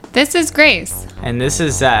This is Grace. And this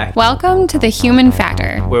is Zach. Welcome to The Human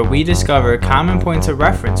Factor, where we discover common points of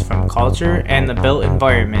reference from culture and the built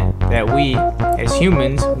environment that we, as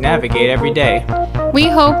humans, navigate every day. We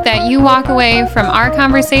hope that you walk away from our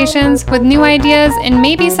conversations with new ideas and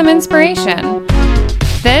maybe some inspiration.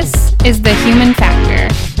 This is The Human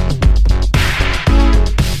Factor.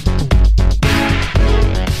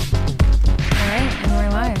 All right, and we're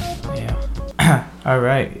live. Yeah. All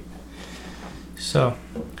right. So,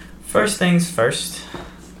 first things first,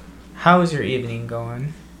 how is your evening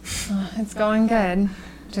going? It's going good.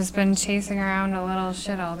 Just been chasing around a little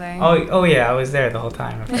shit all day. Oh yeah, I was there the whole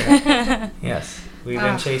time. Yes, we've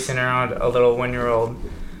been chasing around a little 1-year-old.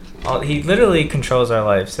 He literally controls our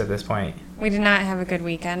lives at this point. We did not have a good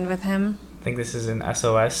weekend with him. I think this is an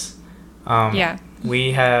SOS. Yeah.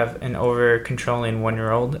 We have an over-controlling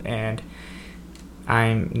 1-year-old, and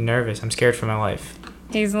I'm nervous. I'm scared for my life.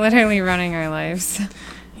 He's literally running our lives.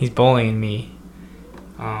 He's bullying me.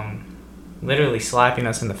 Literally slapping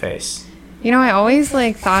us in the face. You know, I always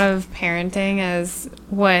thought of parenting as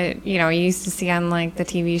what, you used to see on the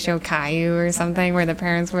TV show Caillou or something where the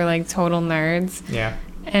parents were total nerds. Yeah.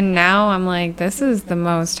 And now I'm this is the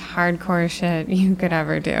most hardcore shit you could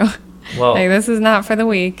ever do. Well, this is not for the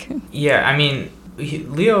weak. Yeah, I mean,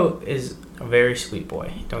 Leo is a very sweet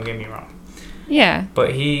boy. Don't get me wrong. Yeah.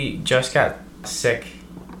 But he just got sick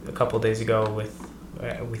a couple days ago with,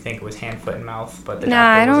 we think it was hand, foot, and mouth. But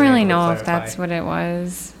I don't really know if that's what it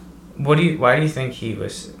was. Why do you think he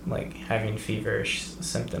was having feverish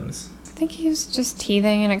symptoms? I think he was just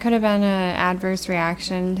teething, and it could have been an adverse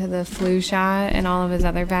reaction to the flu shot and all of his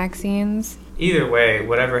other vaccines. Either way,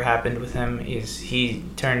 whatever happened with him is he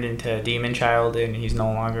turned into a demon child, and he's no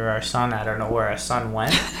longer our son. I don't know where our son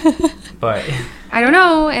went, but I don't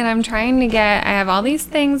know. And I have all these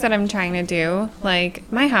things that I'm trying to do, like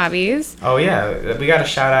my hobbies. Oh yeah, we got to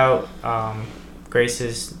shout out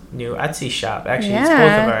Grace's new Etsy shop. Actually, Yeah. It's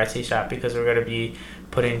both of our Etsy shop because we're going to be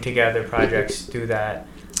putting together projects through that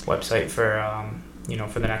website for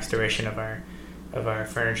for the next duration of our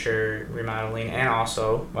furniture remodeling. And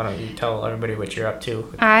also, why don't you tell everybody what you're up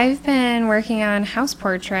to? I've been working on house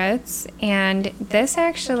portraits, and this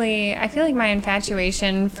actually, I feel like my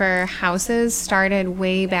infatuation for houses started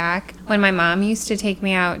way back when my mom used to take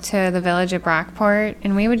me out to the village of Brockport,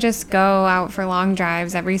 and we would just go out for long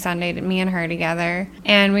drives every Sunday, me and her together,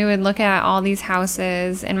 and we would look at all these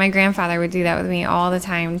houses, and my grandfather would do that with me all the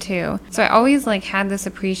time too. So I always had this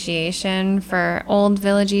appreciation for old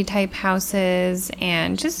villagey type houses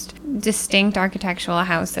and just distinct architectural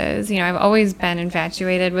houses. I've always been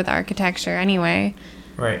infatuated with architecture anyway.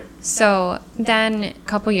 Right. So then a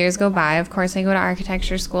couple years go by. Of course, I go to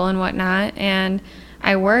architecture school and whatnot, and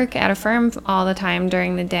I work at a firm all the time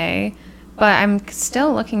during the day, but I'm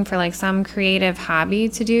still looking for some creative hobby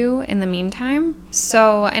to do in the meantime.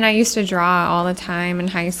 So, and I used to draw all the time in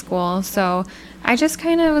high school, so I just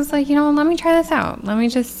kind of was let me try this out. Let me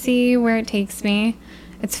just see where it takes me.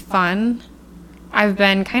 It's fun. I've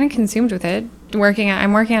been kind of consumed with it. I'm working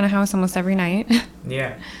on a house almost every night.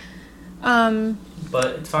 Yeah. But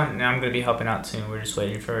it's fun. Now I'm going to be helping out soon. We're just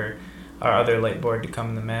waiting for our other light board to come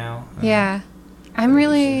in the mail. Yeah. I'm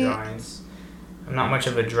not much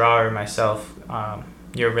of a drawer myself.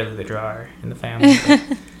 You're really the drawer in the family.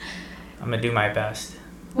 I'm going to do my best.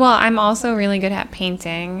 Well, I'm also really good at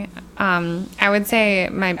painting. I would say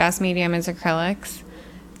my best medium is acrylics.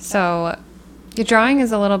 So the drawing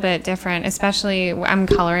is a little bit different, especially I'm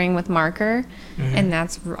coloring with marker, and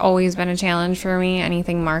that's always been a challenge for me.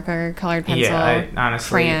 Anything marker, colored pencil, honestly,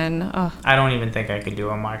 crayon. Ugh. I don't even think I could do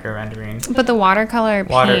a marker rendering. But the watercolor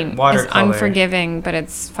paint is unforgiving, but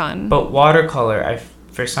it's fun. But watercolor,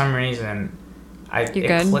 for some reason,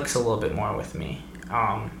 it clicks a little bit more with me.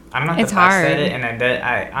 I'm not the best at it, and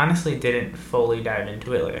I honestly didn't fully dive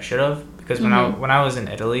into it like I should have, because when I was in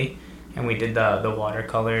Italy and we did the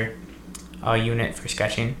watercolor unit for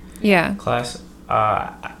sketching class,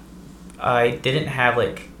 I didn't have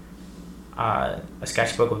a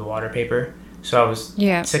sketchbook with water paper, so I was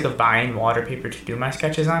sick of buying water paper to do my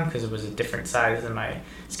sketches on because it was a different size than my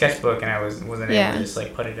sketchbook, and I wasn't able to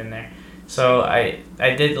just put it in there. So I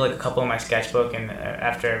did a couple of my sketchbook, and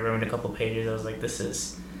after I ruined a couple pages, I was this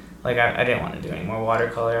is I didn't want to do any more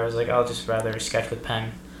watercolor. I was I'll just rather sketch with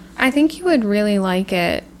pen. I think you would really like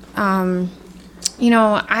it.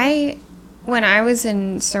 When I was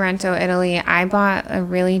in Sorrento, Italy, I bought a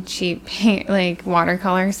really cheap paint,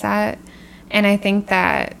 watercolor set, and I think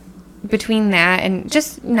that between that and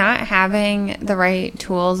just not having the right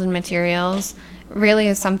tools and materials really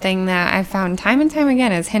is something that I've found time and time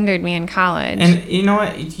again has hindered me in college. And you know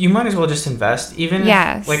what? You might as well just invest. Even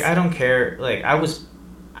yes. if, I don't care.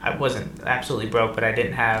 I wasn't absolutely broke, but I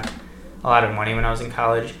didn't have a lot of money when I was in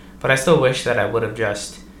college. But I still wish that I would have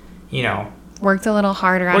just, worked a little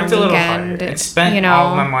harder on the weekend. And spent all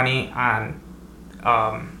of my money on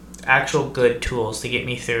actual good tools to get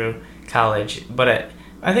me through college. But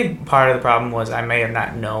I think part of the problem was I may have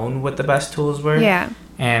not known what the best tools were. Yeah.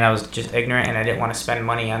 And I was just ignorant, and I didn't want to spend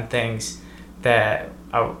money on things that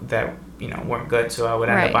weren't good, so I would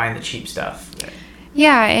end up buying the cheap stuff.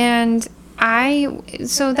 Yeah, and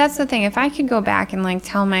so that's the thing. If I could go back and like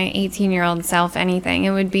tell my 18-year-old self anything,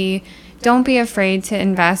 it would be, don't be afraid to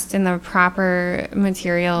invest in the proper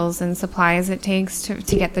materials and supplies it takes to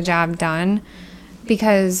get the job done,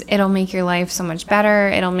 because it'll make your life so much better.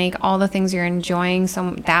 It'll make all the things you're enjoying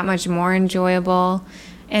that much more enjoyable.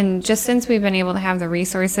 And just since we've been able to have the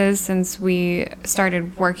resources since we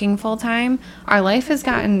started working full time, our life has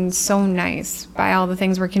gotten so nice by all the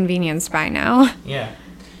things we're convenienced by now. Yeah.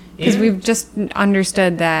 Because we've just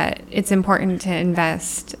understood that it's important to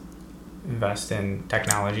invest in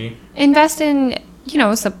technology. Invest in,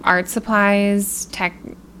 art supplies.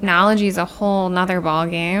 Technology is a whole nother ball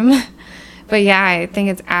game. But yeah, I think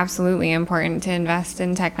it's absolutely important to invest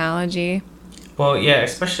in technology. Well, yeah,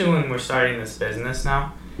 especially when we're starting this business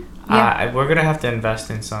now. Yeah. We're going to have to invest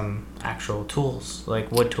in some actual tools, like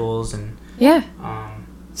wood tools and... Yeah.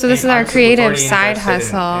 So this is our creative side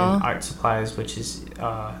hustle. In art supplies, which is...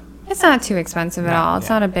 it's not too expensive at all. It's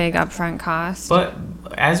not a big upfront cost. But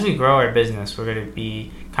as we grow our business, we're going to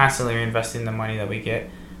be constantly reinvesting the money that we get.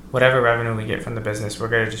 Whatever revenue we get from the business, we're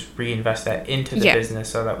going to just reinvest that into the business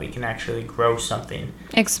so that we can actually grow something.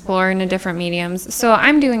 Explore into different mediums. So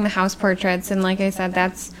I'm doing the house portraits, and like I said,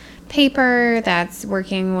 that's paper, that's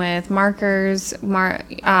working with markers,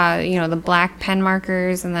 the black pen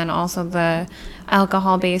markers, and then also the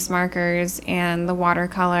alcohol-based markers and the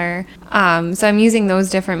watercolor. So I'm using those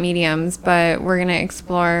different mediums, but we're going to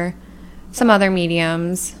explore some other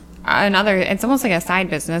mediums. It's almost like a side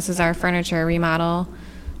business is our furniture remodel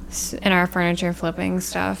and our furniture flipping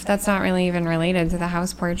stuff. That's not really even related to the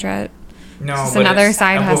house portrait. No, it's another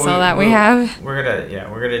side hustle that we have. We're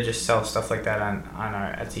gonna just sell stuff like that on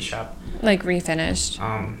our Etsy shop. Like refinished.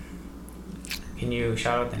 Can you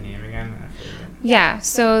shout out the name again? Yeah,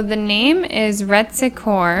 so the name is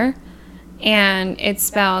Retsecor, and it's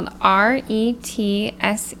spelled RETSEH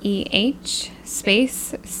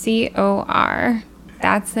space COR.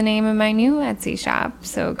 That's the name of my new Etsy shop.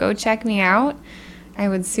 So go check me out. I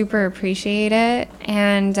would super appreciate it.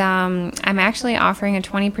 And I'm actually offering a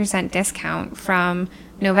 20% discount from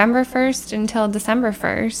November 1st until December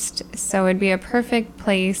 1st. So it'd be a perfect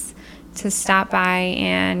place to stop by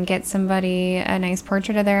and get somebody a nice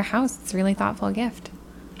portrait of their house. It's a really thoughtful gift.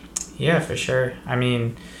 Yeah, for sure. I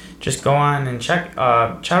mean, just go on and check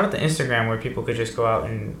out the Instagram where people could just go out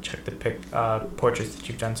and check the portraits that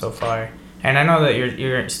you've done so far. And I know that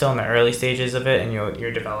you're still in the early stages of it, and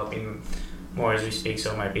you're developing more as we speak,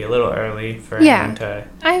 so it might be a little early for anyone to...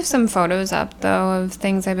 I have some photos up, though, of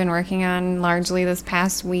things I've been working on largely this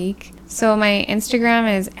past week. So my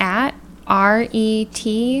Instagram is at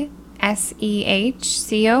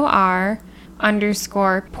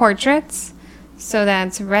RETSEHCOR_portraits. So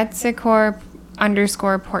that's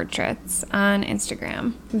Retsecor_portraits on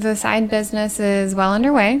Instagram. The side business is well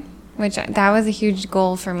underway, which that was a huge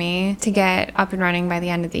goal for me to get up and running by the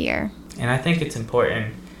end of the year. And I think it's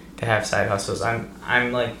important to have side hustles.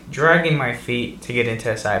 I'm like dragging my feet to get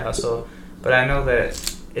into a side hustle, but I know that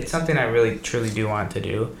it's something I really truly do want to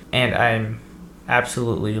do, and I'm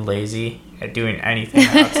absolutely lazy at doing anything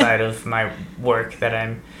outside of my work that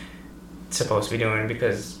I'm supposed to be doing,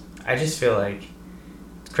 because I just feel like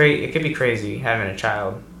it could be crazy having a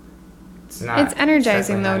child. It's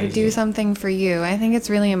energizing though to do something for you. I think it's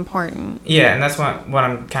really important. Yeah, and that's what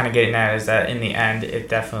I'm kind of getting at, is that in the end it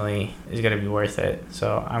definitely is going to be worth it.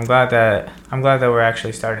 So I'm glad that we're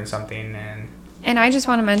actually starting something. And I just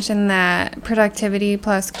want to mention that productivity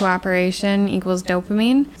plus cooperation equals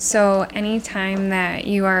dopamine. So anytime that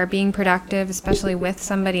you are being productive, especially with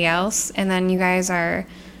somebody else, and then you guys are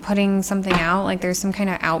putting something out, like there's some kind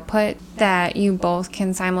of output, that you both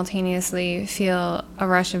can simultaneously feel a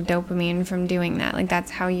rush of dopamine from doing that. Like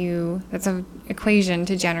that's an equation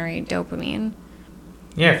to generate dopamine.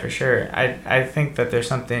 Yeah, for sure. I think that there's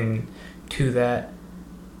something to that.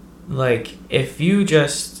 Like if you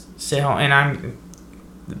just sit home, and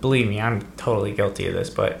believe me, I'm totally guilty of this,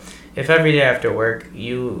 but if every day after work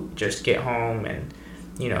you just get home and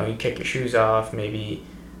you kick your shoes off, maybe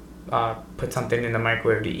put something in the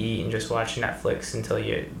microwave to eat and just watch Netflix until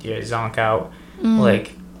you zonk out.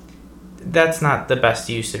 Like, that's not the best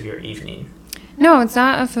use of your evening. No, it's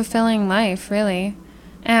not a fulfilling life, really.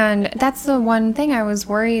 And that's the one thing I was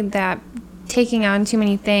worried that taking on too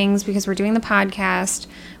many things, because we're doing the podcast,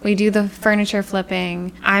 we do the furniture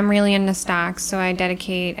flipping. I'm really into stocks, so I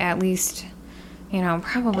dedicate at least,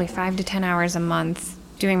 probably 5 to 10 hours a month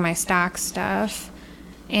doing my stock stuff.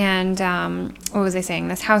 And what was I saying?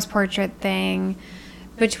 This house portrait thing.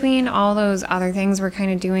 Between all those other things we're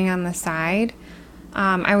kind of doing on the side,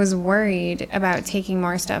 I was worried about taking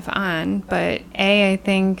more stuff on. But A, I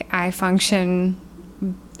think I function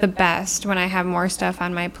the best when I have more stuff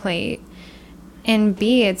on my plate. And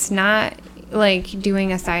B, it's not like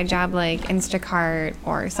doing a side job like Instacart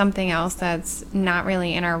or something else that's not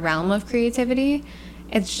really in our realm of creativity.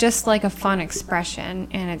 It's just like a fun expression,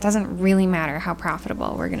 and it doesn't really matter how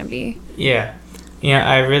profitable we're going to be. Yeah,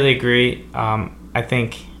 I really agree. I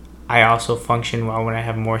think I also function well when I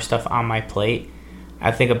have more stuff on my plate.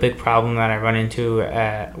 I think a big problem that I run into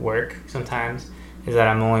at work sometimes is that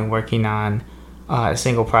I'm only working on a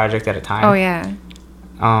single project at a time. Oh, yeah.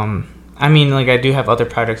 I do have other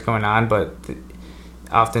projects going on, but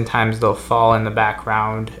oftentimes they'll fall in the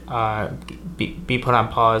background, be put on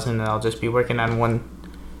pause, and then I'll just be working on one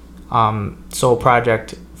sole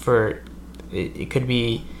project for, it could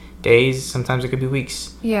be days, sometimes it could be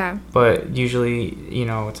weeks. Yeah. But usually,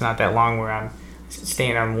 it's not that long where I'm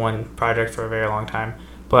staying on one project for a very long time.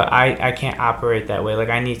 But I can't operate that way. Like,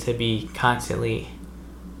 I need to be constantly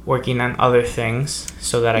working on other things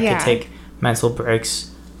so that I can take mental breaks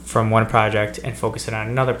from one project and focus it on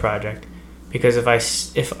another project. Because if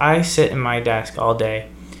I sit in my desk all day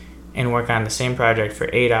and work on the same project for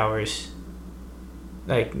 8 hours,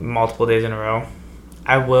 like multiple days in a row,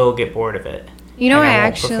 I will get bored of it. I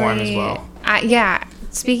actually perform as well.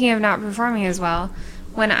 Speaking of not performing as well,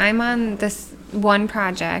 when I'm on this one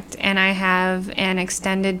project and I have an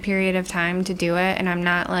extended period of time to do it and I'm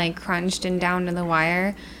not like crunched and down to the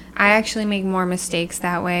wire, I actually make more mistakes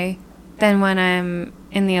that way than when I'm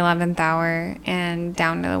in the 11th hour and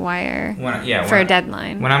down to the wire for a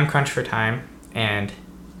deadline. When I'm crunched for time, and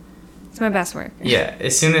it's my best work. Yeah,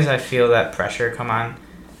 as soon as I feel that pressure come on,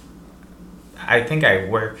 I think I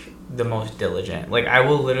work the most diligent. Like, I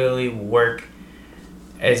will literally work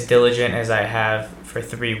as diligent as I have for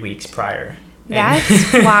 3 weeks prior.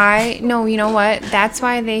 That's why, no, you know what? That's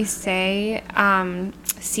why they say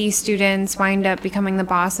C students wind up becoming the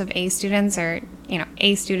boss of A students, or,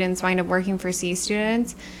 A students wind up working for C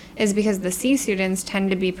students, is because the C students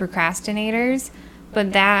tend to be procrastinators,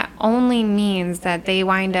 but that only means that they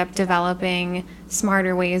wind up developing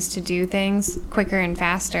smarter ways to do things quicker and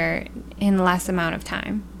faster in less amount of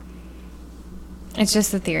time. It's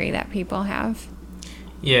just a theory that people have.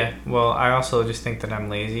 Yeah, well, I also just think that I'm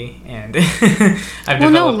lazy, and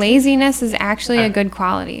laziness is actually a good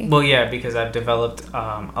quality. Well, yeah, because I've developed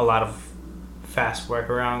a lot of fast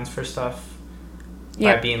workarounds for stuff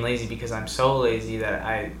by being lazy, because I'm so lazy that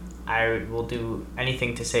I will do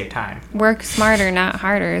anything to save time. Work smarter, not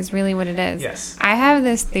harder is really what it is. Yes. I have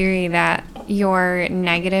this theory that your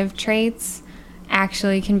negative traits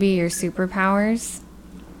actually can be your superpowers,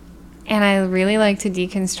 and I really like to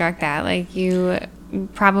deconstruct that. Like, you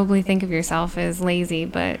probably think of yourself as lazy,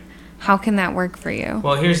 but how can that work for you?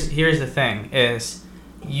 Well, here's the thing, is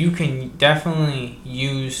you can definitely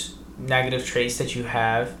use negative traits that you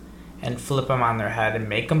have and flip them on their head and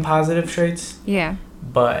make them positive traits. Yeah.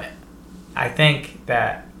 But I think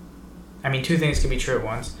that, two things can be true at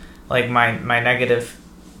once. Like, my negative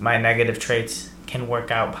traits can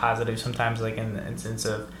work out positive sometimes, like in the instance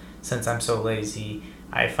of, since I'm so lazy,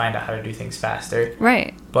 I find out how to do things faster.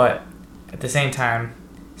 Right. But at the same time,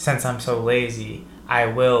 since I'm so lazy, I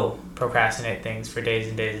will procrastinate things for days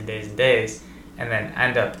and days and days and days, and then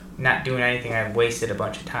end up not doing anything. I've wasted a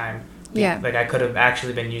bunch of time. Yeah. Like, I could have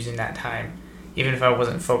actually been using that time, even if I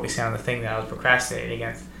wasn't focusing on the thing that I was procrastinating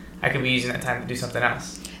against. I could be using that time to do something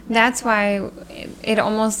else. That's why it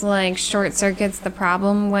almost like short circuits the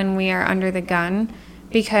problem when we are under the gun,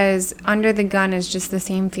 because under the gun is just the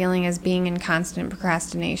same feeling as being in constant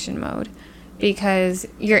procrastination mode, because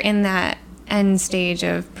you're in that end stage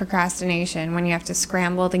of procrastination when you have to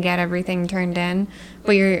scramble to get everything turned in,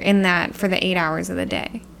 but you're in that for the 8 hours of the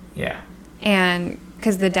day. Yeah. And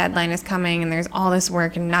because the deadline is coming and there's all this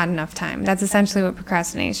work and not enough time. That's essentially what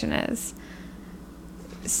procrastination is.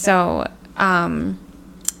 So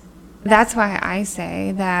that's why I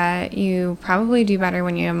say that you probably do better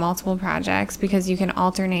when you have multiple projects, because you can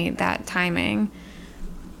alternate that timing.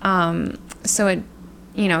 So it,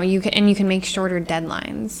 you can make shorter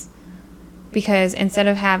deadlines, because instead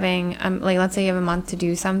of having like, let's say you have a month to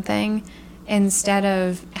do something, instead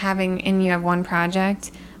of having, and you have one project,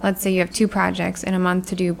 let's say you have 2 projects in a month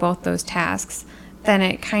to do both those tasks, then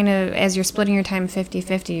it kind of, as you're splitting your time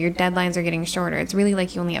 50-50, your deadlines are getting shorter. It's really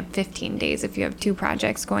like you only have 15 days if you have 2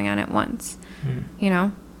 projects going on at once, you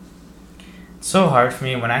know? It's so hard for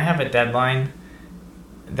me when I have a deadline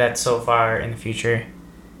that's so far in the future.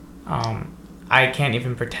 I can't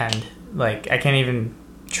even pretend. Like, I can't even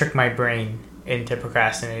trick my brain into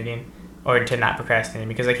procrastinating or to not procrastinating,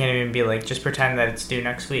 because I can't even be like, just pretend that it's due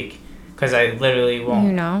next week. Because I literally won't.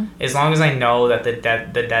 You know? As long as I know that the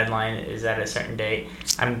deadline is at a certain date,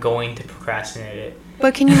 I'm going to procrastinate it.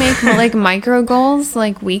 But can you make like micro goals,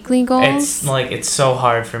 like weekly goals? It's so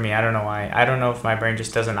hard for me. I don't know why. I don't know if my brain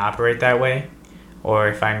just doesn't operate that way, or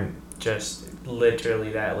if I'm just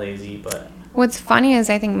literally that lazy. But what's funny is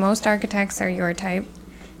I think most architects are your type,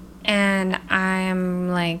 and I'm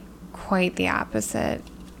like quite the opposite.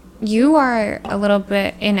 You are a little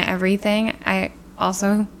bit in everything. I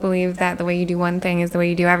also believe that the way you do one thing is the way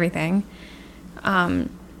you do everything. And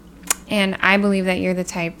I believe that you're the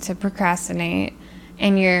type to procrastinate,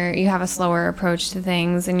 and you have a slower approach to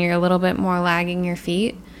things, and you're a little bit more lagging your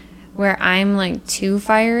feet, where I'm like too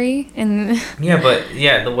fiery. And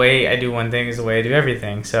the way I do one thing is the way I do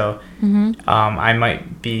everything. So I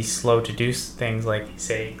might be slow to do things like,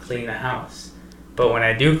 say, clean the house. But when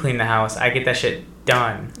I do clean the house, I get that shit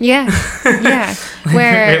done. Yeah.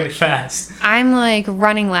 Where really fast. I'm like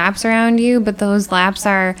running laps around you, but those laps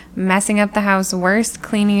are messing up the house worse,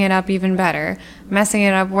 cleaning it up even better. Messing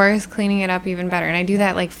it up worse, cleaning it up even better. And I do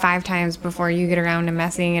that like 5 times before you get around to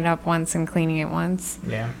messing it up once and cleaning it once.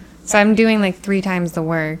 Yeah. So I'm doing like 3 times the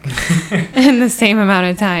work in the same amount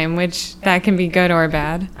of time, which that can be good or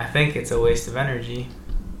bad. I think it's a waste of energy.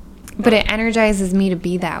 But it energizes me to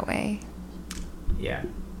be that way. Yeah.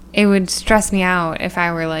 It would stress me out if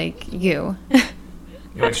I were like you. It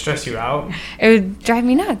would stress you out? It would drive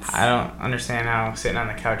me nuts. I don't understand how sitting on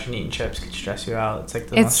the couch and eating chips could stress you out. It's like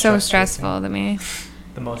it's so stressful to me.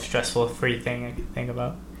 The most stressful free thing I can think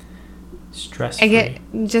about. Stress-free. I get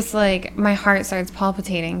just like my heart starts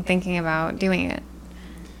palpitating thinking about doing it.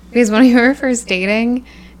 Because when we were first dating,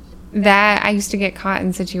 that I used to get caught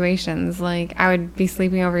in situations like I would be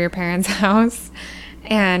sleeping over your parents' house,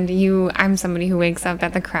 and I'm somebody who wakes up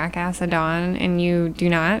at the crack ass of dawn, and you do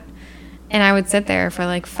not. And I would sit there for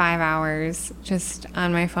like 5 hours just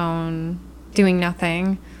on my phone doing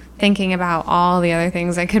nothing, thinking about all the other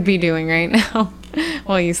things I could be doing right now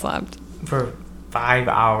while you slept. For 5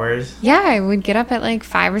 hours? Yeah, I would get up at like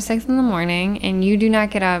 5 or 6 in the morning, and you do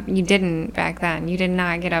not get up. You didn't back then. You did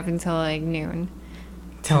not get up until like noon.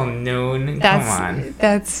 Till noon? Come on.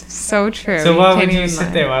 That's so true. So why would you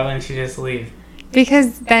sit there? Why wouldn't you just leave?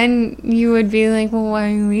 Because then you would be like, well, why are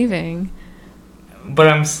you leaving? But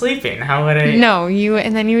I'm sleeping. How would I? No,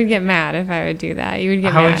 and then you would get mad if I would do that. You would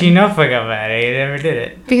get mad. How would you know if I got mad? I never did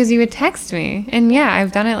it. Because you would text me. And yeah,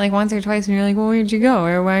 I've done it like once or twice, and you're like, well, where'd you go?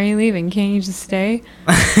 Or why are you leaving? Can't you just stay?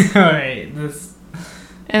 Alright. And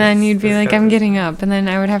then you'd be like, I'm getting up. And then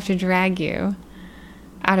I would have to drag you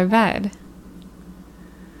out of bed.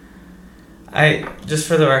 Just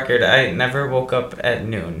for the record, I never woke up at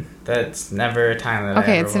noon. That's never a time that I ever woke up.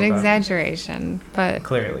 Okay, it's an exaggeration, but...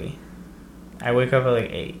 Clearly. I wake up at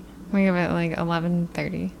like 8. Wake up at like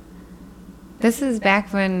 11:30. This is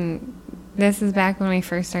back when we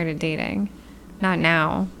first started dating. Not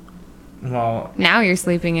now. Well... Now you're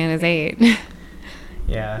sleeping in is 8.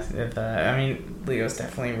 Yeah, Leo's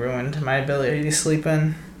definitely ruined my ability to sleep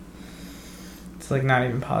in. It's like not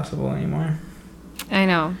even possible anymore. I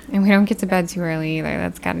know. And we don't get to bed too early either.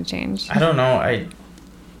 That's got to change. I don't know.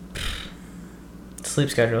 Sleep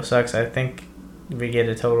schedule sucks. I think we get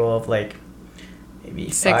a total of like maybe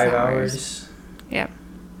 5 hours. Yep.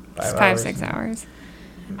 5-6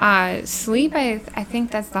 hours. Sleep, I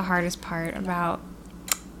think that's the hardest part about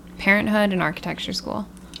parenthood and architecture school.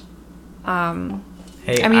 Me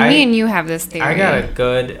and you have this theory. I got a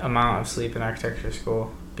good amount of sleep in architecture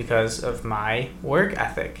school because of my work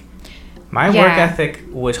ethic. My work ethic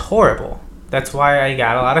was horrible. That's why I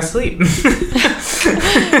got a lot of sleep.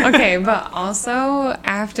 Okay, but also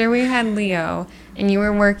after we had Leo and you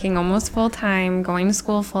were working almost full time, going to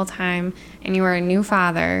school full time, and you were a new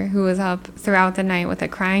father who was up throughout the night with a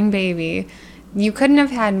crying baby, you couldn't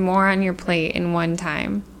have had more on your plate in one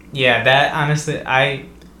time. Yeah, that honestly,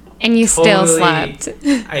 And you still slept.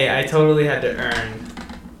 I totally had to earn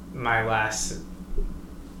my last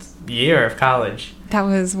year of college. That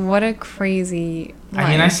was what a crazy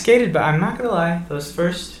life. I skated, but I'm not gonna lie, those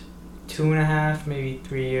first 2.5, maybe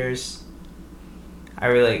 3 years, I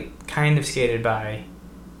really kind of skated by.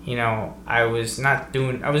 I was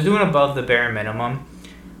doing above the bare minimum,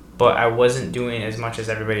 but I wasn't doing as much as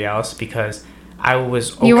everybody else because I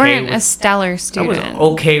was okay. You weren't a stellar student. I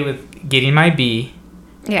was okay with getting my B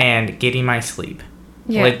and getting my sleep.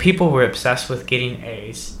 Yeah. Like, people were obsessed with getting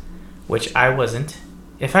A's, which I wasn't.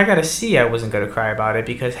 If I got a C, I wasn't going to cry about it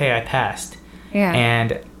because, hey, I passed. Yeah.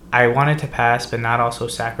 And I wanted to pass, but not also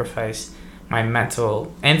sacrifice my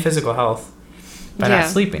mental and physical health by not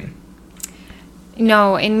sleeping.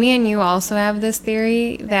 No, and me and you also have this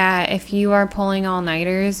theory that if you are pulling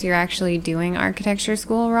all-nighters, you're actually doing architecture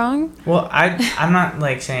school wrong. Well, I'm not,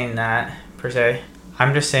 like, saying that, per se.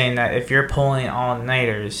 I'm just saying that if you're pulling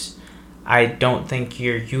all-nighters, I don't think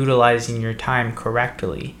you're utilizing your time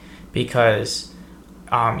correctly because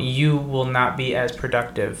you will not be as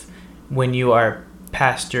productive when you are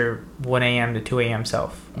past your 1 a.m. to 2 a.m.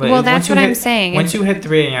 self. But well, that's what I'm saying. Once you hit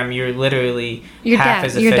 3 a.m., you're literally half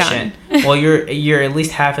as efficient. Well, you're at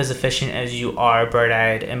least half as efficient as you are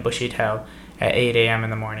bright-eyed and bushy-tailed at 8 a.m. in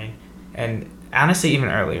the morning. And honestly, even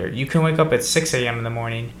earlier. You can wake up at 6 a.m. in the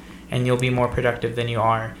morning and you'll be more productive than you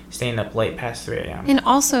are staying up late past 3 a.m. And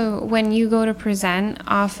also, when you go to present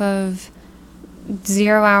off of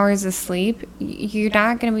 0 hours of sleep, you're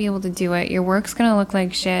not going to be able to do it. Your work's going to look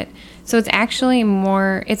like shit. So it's actually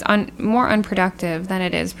more unproductive than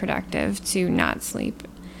it is productive to not sleep.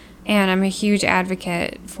 And I'm a huge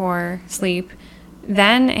advocate for sleep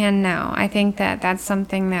then and now. I think that that's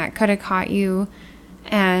something that could have caught you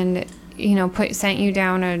and, sent you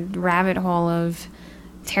down a rabbit hole of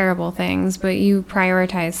terrible things, but you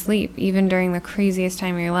prioritize sleep even during the craziest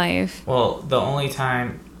time of your life. Well, the only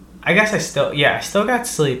time, I guess I still got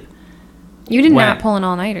sleep. You did not pull an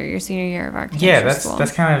all-nighter your senior year of architecture school. Yeah,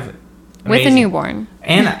 that's kind of amazing. With a newborn.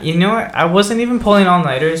 And you know what? I wasn't even pulling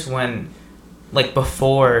all-nighters when, like,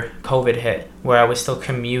 before COVID hit, where I was still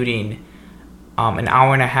commuting an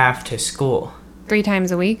hour and a half to school. 3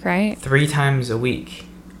 times a week, right? 3 times a week.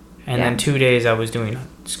 And then 2 days I was doing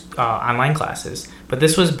online classes. But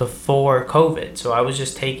this was before COVID, so I was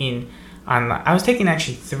just taking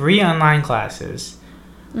actually 3 online classes,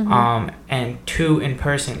 and 2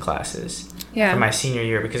 in-person classes for my senior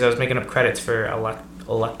year because I was making up credits for electives.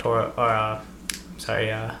 General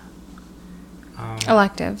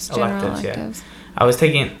electives. Yeah. I was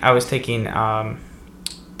taking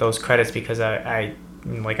those credits because I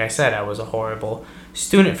like I said, I was a horrible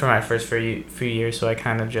student for my first few years, so I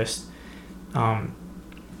kind of just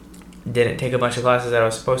didn't take a bunch of classes that I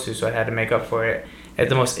was supposed to, so I had to make up for it at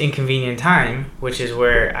the most inconvenient time, which is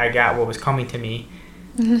where I got what was coming to me.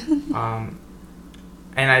 And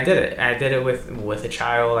I did it. I did it with a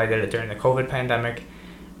child. I did it during the COVID pandemic,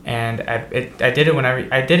 and I did it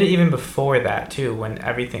I did it even before that too, when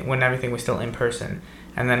everything was still in person.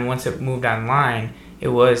 And then once it moved online, it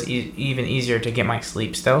was even easier to get my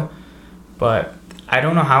sleep still. But I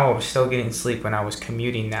don't know how I was still getting sleep when I was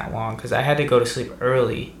commuting that long, because I had to go to sleep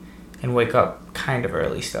early and wake up kind of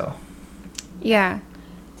early still. Yeah.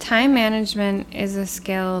 Time management is a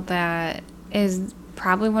skill that is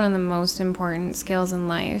probably one of the most important skills in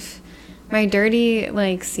life. My dirty,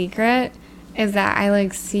 secret is that I,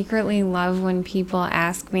 secretly love when people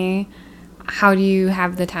ask me, how do you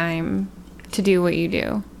have the time to do what you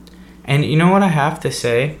do? And you know what I have to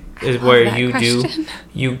say is where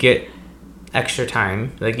you get extra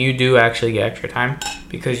time. Like, you do actually get extra time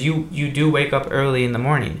because you do wake up early in the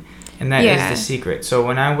morning. And that is the secret. So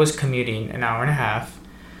when I was commuting an hour and a half,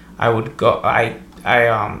 I would go. I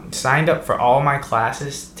signed up for all my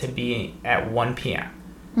classes to be at 1 p.m.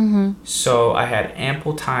 Mm-hmm. So I had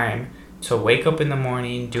ample time to wake up in the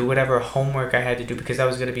morning, do whatever homework I had to do, because that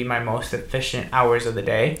was going to be my most efficient hours of the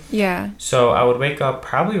day. Yeah. So I would wake up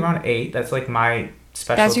probably around 8. That's my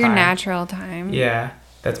special time. That's your natural time. Yeah.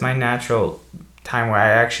 That's my natural time where I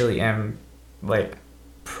actually am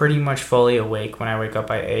pretty much fully awake when I wake up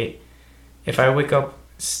by 8. If I wake up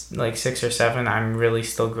 6 or 7, I'm really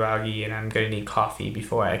still groggy and I'm going to need coffee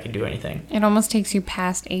before I can do anything. It almost takes you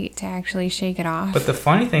past 8 to actually shake it off. But the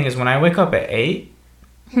funny thing is when I wake up at 8...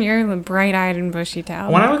 You're bright-eyed and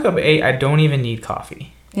bushy-tailed. When I wake up at 8, I don't even need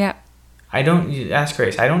coffee. Yeah. I don't... Ask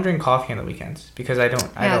Grace. I don't drink coffee on the weekends because I don't...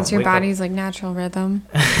 it's your body's natural rhythm.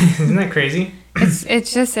 Isn't that crazy? It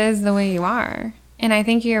just is the way you are. And I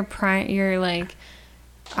think your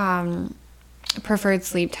preferred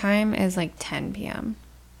sleep time is 10 p.m.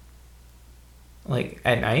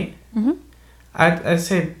 At night? Mm-hmm. I'd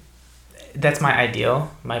say that's my ideal.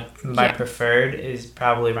 My preferred is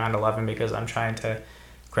probably around 11 because I'm trying to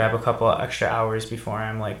grab a couple of extra hours before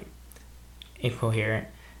I'm incoherent.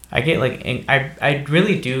 I get I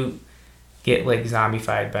really do get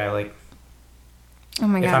zombified by oh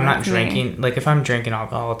my god, if I'm not drinking if I'm drinking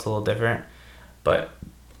alcohol, it's a little different, but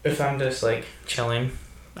if I'm just chilling,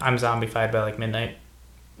 I'm zombified by midnight.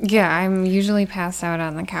 Yeah, I'm usually passed out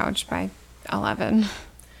on the couch by 11.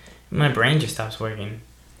 My brain just stops working.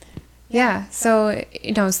 Yeah, so,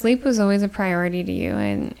 sleep was always a priority to you,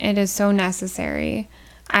 and it is so necessary.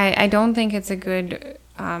 I don't think it's a good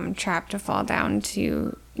trap to fall down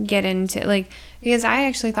to get into, because I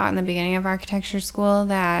actually thought in the beginning of architecture school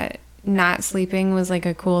that not sleeping was,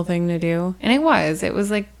 a cool thing to do. And it was. It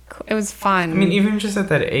was, it was fun. I mean, even just at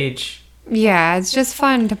that age. Yeah, it's just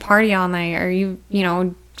fun to party all night, or,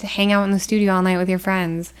 to hang out in the studio all night with your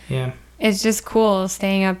friends. Yeah. It's just cool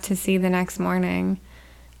staying up to see the next morning.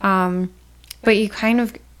 But you kind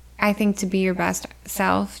of, I think, to be your best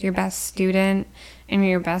self, your best student, and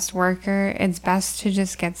your best worker, it's best to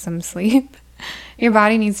just get some sleep. Your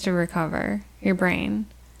body needs to recover, your brain.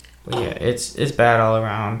 Well, yeah, it's bad all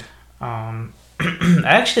around. I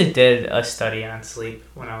actually did a study on sleep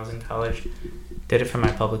when I was in college. Did it for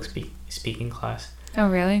my public speaking class. Oh,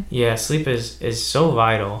 really? Yeah, sleep is so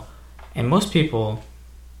vital. And most people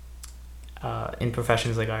in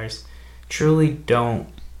professions like ours truly don't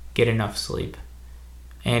get enough sleep.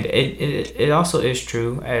 And it also is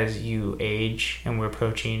true as you age, and we're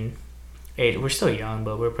approaching age. We're still young,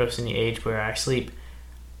 but we're approaching the age where our sleep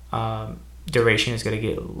duration is going to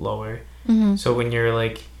get lower. Mm-hmm. So when you're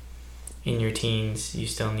in your teens, you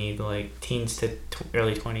still need teens to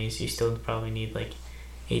early 20s, you still probably need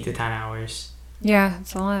 8 to 10 hours. Yeah,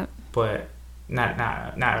 it's a lot. But not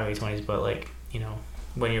early 20s, but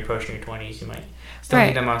when you're approaching your 20s, you might still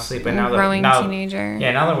need that amount of sleep. But now teenager.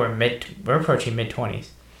 Yeah, now that we're approaching mid 20s,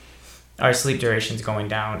 our sleep duration's going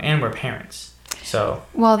down, and we're parents. So.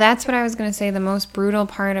 Well, that's what I was gonna say. The most brutal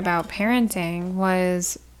part about parenting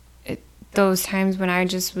was those times when I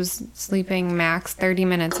just was sleeping max 30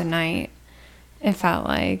 minutes a night. It felt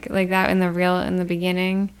like that in the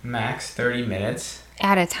beginning. Max 30 minutes?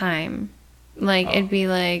 At a time. It'd be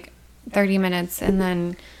 30 minutes, and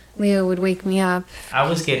then Leo would wake me up. I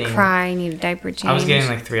was getting... Cry, need a diaper change. I was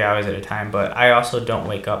getting 3 hours at a time, but I also don't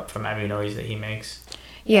wake up from every noise that he makes.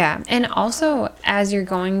 Yeah, and also as you're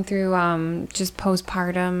going through just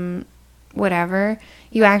postpartum whatever,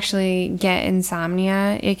 you actually get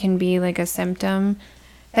insomnia. It can be a symptom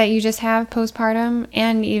that you just have postpartum,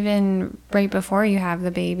 and even right before you have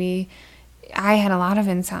the baby. I had a lot of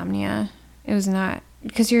insomnia. It was not,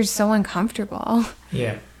 because you're so uncomfortable.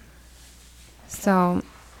 Yeah. So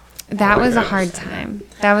that was a hard time.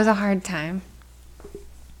 That was a hard time.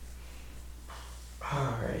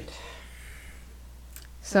 All right.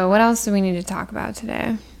 So what else do we need to talk about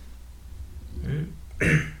today?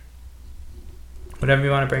 Whatever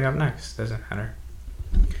you want to bring up next, doesn't matter.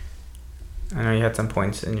 I know you had some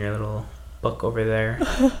points in your little book over there.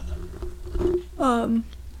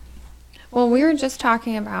 Well, we were just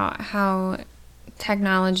talking about how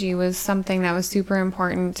technology was something that was super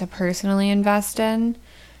important to personally invest in.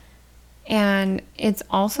 And it's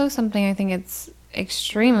also something I think it's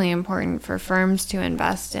extremely important for firms to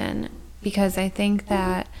invest in, because I think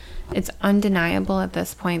that it's undeniable at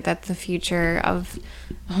this point that the future of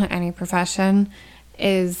any profession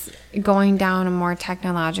is going down a more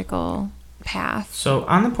technological path. So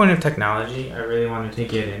on the point of technology, I really wanted to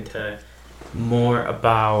get into more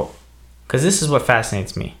about, because this is what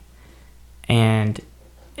fascinates me. And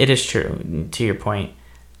it is true, to your point,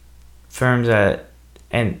 firms that,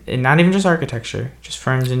 and not even just architecture, just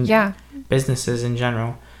firms and businesses in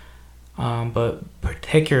general, but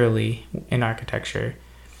particularly in architecture,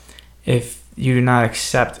 if you do not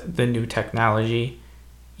accept the new technology,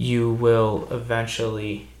 you will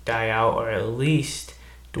eventually die out, or at least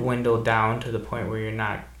dwindle down to the point where you're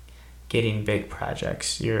not getting big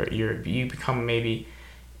projects. You become maybe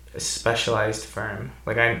a specialized firm.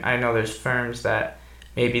 I know there's firms that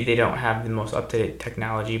maybe they don't have the most up-to-date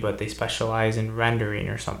technology, but they specialize in rendering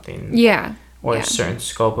or something. Yeah. Or a certain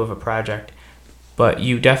scope of a project. But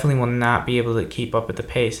you definitely will not be able to keep up with the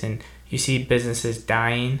pace. And you see businesses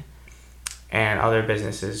dying and other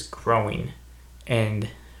businesses growing in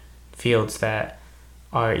fields that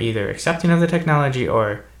are either accepting of the technology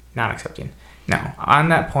or not accepting. Now, on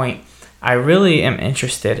that point, I really am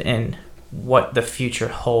interested in what the future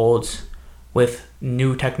holds with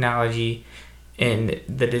new technology in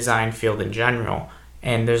the design field in general.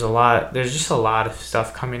 And there's just a lot of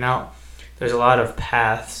stuff coming out. There's a lot of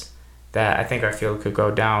paths that I think our field could go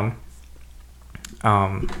down.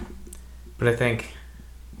 But I think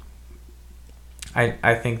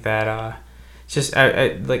that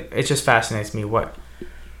it just fascinates me. What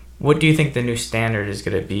do you think the new standard is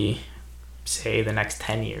going to be, say, the next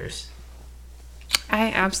 10 years?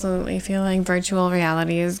 I absolutely feel like virtual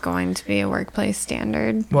reality is going to be a workplace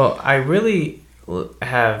standard. Well, I really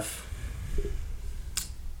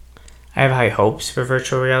I have high hopes for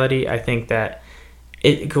virtual reality. I think that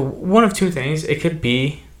it could, one of two things. It could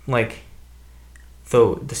be like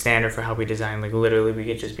the standard for how we design. Like literally, we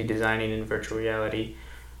could just be designing in virtual reality,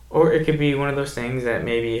 or it could be one of those things that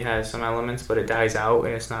maybe has some elements, but it dies out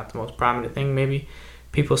and it's not the most prominent thing. Maybe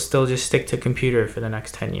people still just stick to computer for the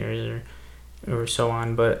next 10 years or so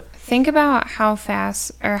on. But think about how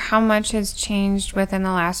fast or how much has changed within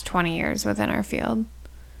the last 20 years within our field.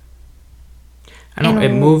 I know, it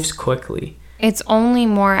moves quickly. It's only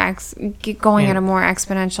more going at a more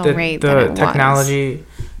exponential rate than it was. The technology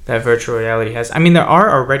that virtual reality has. I mean, there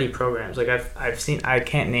are already programs. Like I've seen. I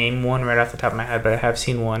can't name one right off the top of my head, but I have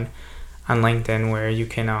seen one on LinkedIn where you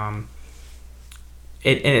can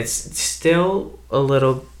it's still a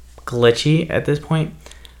little glitchy at this point,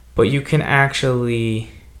 but you can actually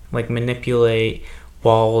like manipulate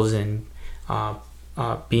walls and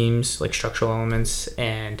beams, like structural elements,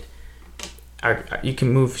 and you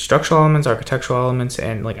can move structural elements, architectural elements,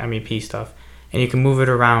 and like MEP stuff, and you can move it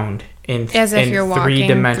around in 3D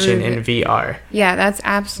in VR. Yeah, that's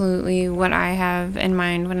absolutely what I have in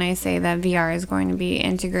mind when I say that VR is going to be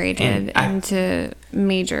integrated into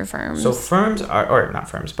major firms. So firms are, or not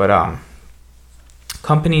firms, but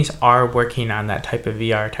companies are working on that type of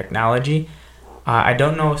VR technology. I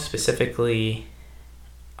don't know specifically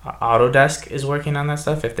Autodesk is working on that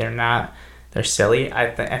stuff. If they're not, they're silly. I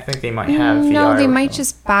think they might have VR. No, they might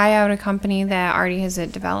just buy out a company that already has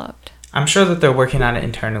it developed. I'm sure that they're working on it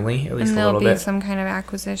internally, at least a little bit. And there'll be some kind of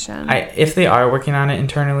acquisition. If they are working on it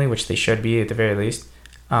internally, which they should be at the very least,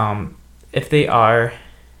 if they are,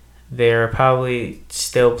 they're probably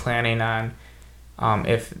still planning on,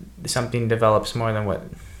 if something develops more than what,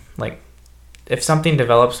 like, if something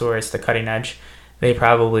develops where it's the cutting edge, they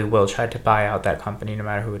probably will try to buy out that company no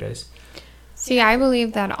matter who it is. See, I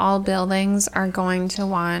believe that all buildings are going to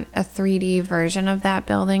want a 3D version of that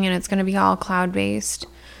building, and it's going to be all cloud-based.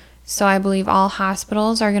 So I believe all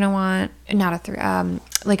hospitals are going to want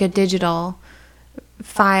like a digital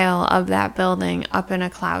file of that building up in a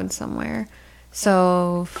cloud somewhere.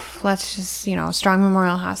 So let's just, Strong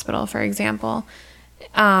Memorial Hospital, for example.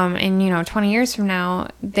 And 20 years from now,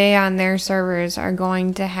 they on their servers are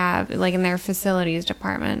going to have, like in their facilities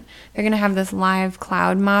department, they're going to have this live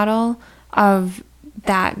cloud model of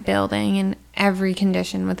that building and every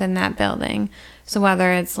condition within that building. So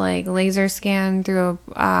whether it's like laser scan through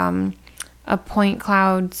a point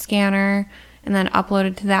cloud scanner and then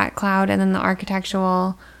uploaded to that cloud, and then the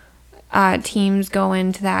architectural teams go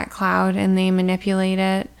into that cloud and they manipulate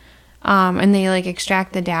it, and they like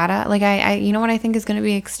extract the data. Like I you know what I think is going to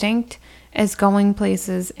be extinct is going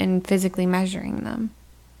places and physically measuring them.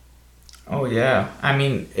 Oh yeah, I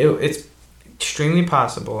mean it's extremely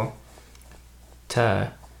possible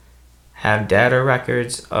to have data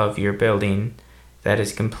records of your building that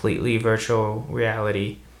is completely virtual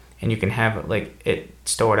reality, and you can have it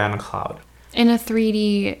stored on a cloud. In a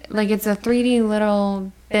 3D, it's a 3D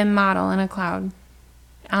little BIM model in a cloud,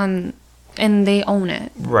 and they own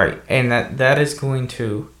it. Right, and that is going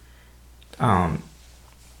to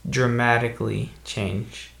dramatically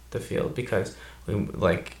change the field, because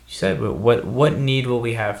like you said, what need will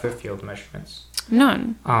we have for field measurements?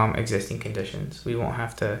 None. Existing conditions. We won't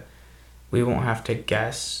have to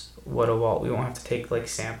guess what a wall. We won't have to take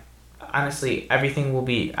honestly, everything will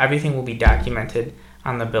be documented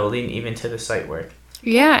on the building, even to the site work.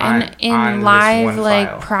 Yeah, and in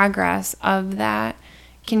live progress of that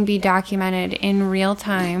can be documented in real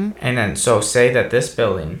time. And then so say that this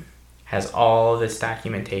building has all this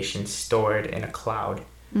documentation stored in a cloud,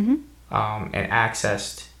 mm-hmm. And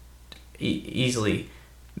accessed easily,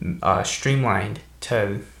 streamlined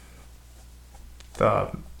to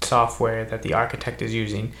the software that the architect is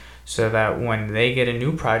using, so that when they get a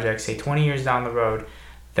new project, say 20 years down the road,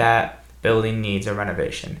 that building needs a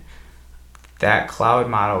renovation, that cloud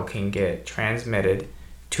model can get transmitted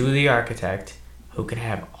to the architect, who can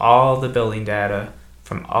have all the building data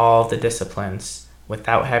from all the disciplines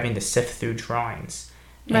without having to sift through drawings.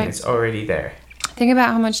 And right. It's already there. Think about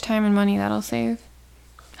how much time and money that'll save.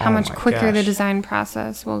 How much quicker the design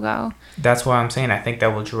process will go. That's why I'm saying I think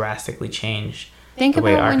that will drastically change the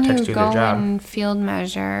way architects do their job. Think about when you go and field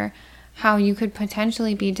measure, how you could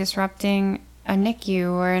potentially be disrupting a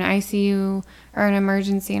NICU or an ICU or an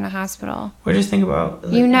emergency in a hospital. Or just think about...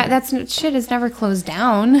 that shit is never closed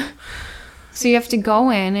down. So you have to go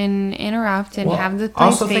in and interrupt and have the place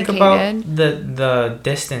also vacated. Also think about the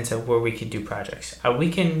distance of where we could do projects.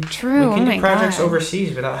 We can do projects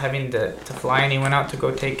overseas without having to fly anyone out to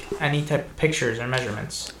go take any type of pictures or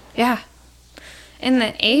measurements. Yeah. In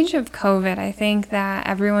the age of COVID, I think that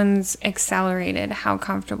everyone's accelerated how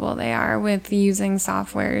comfortable they are with using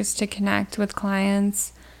softwares to connect with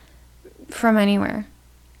clients from anywhere.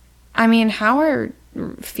 I mean, how are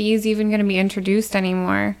fees even going to be introduced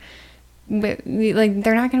anymore? But, like,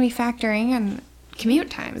 they're not going to be factoring in commute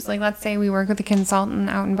times. Like, let's say we work with a consultant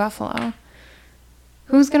out in Buffalo.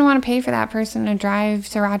 Who's going to want to pay for that person to drive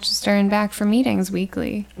to Rochester and back for meetings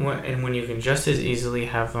weekly? And when you can just as easily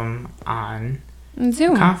have them on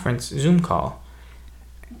Zoom Zoom call.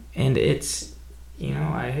 And it's,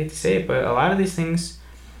 I hate to say it, but a lot of these things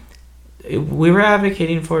we were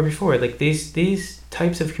advocating for before. Like, these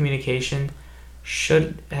types of communication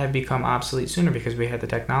should have become obsolete sooner because we had the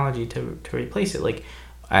technology to replace it. Like,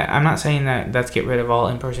 I'm not saying that let's get rid of all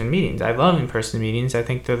in-person meetings. I love in-person meetings. I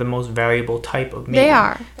think they're the most valuable type of meeting. They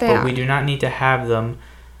are. We do not need to have them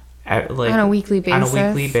on a weekly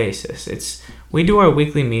basis. We do our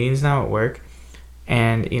weekly meetings now at work,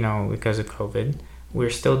 and because of COVID, we're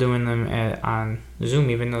still doing them on Zoom,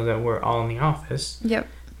 even though that we're all in the office. Yep.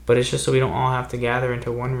 But it's just so we don't all have to gather into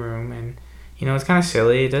one room, and it's kind of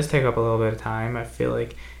silly. It does take up a little bit of time. I feel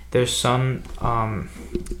like there's some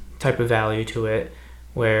type of value to it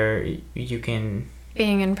where you can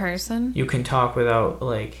being in person. You can talk without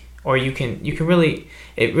or you can really.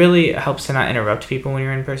 It really helps to not interrupt people when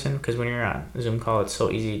you're in person, because when you're on a Zoom call, it's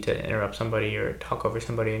so easy to interrupt somebody or talk over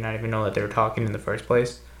somebody and not even know that they were talking in the first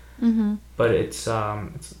place. Mm-hmm. But it's a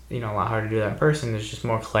lot harder to do that in person. There's just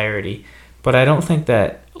more clarity. But I don't think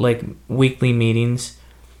that weekly meetings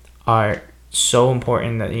are so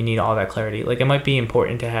important that you need all that clarity. Like, it might be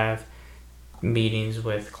important to have meetings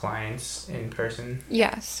with clients in person.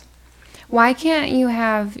 Yes. Why can't you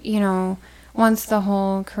have, once the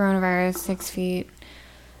whole coronavirus 6 feet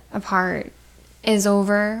apart is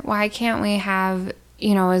over, why can't we have,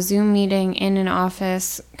 a Zoom meeting in an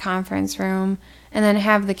office conference room and then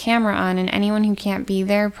have the camera on, and anyone who can't be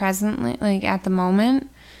there presently, at the moment,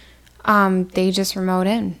 they just remote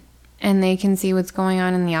in and they can see what's going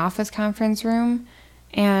on in the office conference room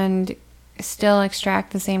and still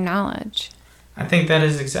extract the same knowledge. I think that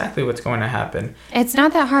is exactly what's going to happen. It's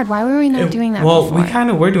not that hard. Why were we not doing that before? Well, we kind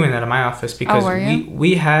of were doing that in my office because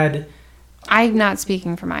we had... I'm not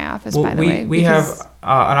speaking for my office, by the way. We have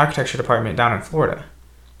an architecture department down in Florida.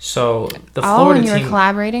 So the Florida and you team... were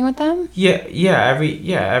collaborating with them?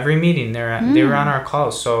 Every meeting they were on our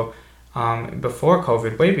calls. So before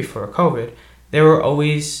COVID, way before COVID, they were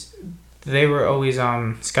always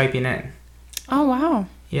Skyping in. Oh, wow.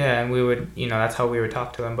 Yeah, and we would, that's how we would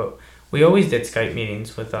talk to them. But we always did Skype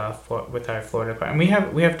meetings with our Florida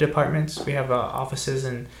department. We have departments, we have offices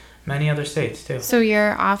in many other states too. So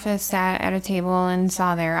your office sat at a table and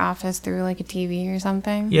saw their office through a TV or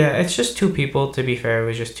something? Yeah, it's just two people. To be fair, it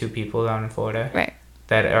was just two people down in Florida. Right.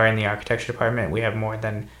 That are in the architecture department. We have more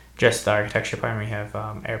than just the architecture department. We have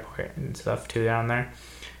airport and stuff too down there.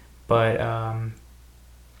 But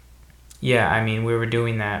we were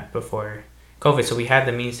doing that before COVID, so we had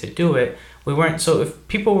the means to do it. We weren't, so if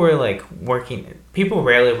people were working, people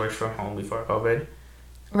rarely worked from home before COVID.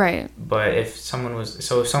 Right. But if someone was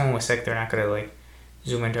sick, they're not gonna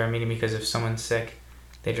Zoom into our meeting, because if someone's sick,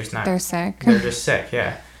 they're sick. They're just sick,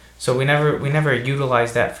 yeah. So we never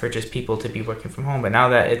utilized that for just people to be working from home. But now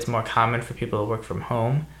that it's more common for people to work from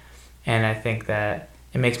home, and I think that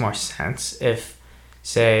it makes more sense if,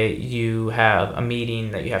 say, you have a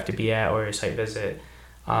meeting that you have to be at or a site visit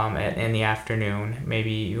in the afternoon.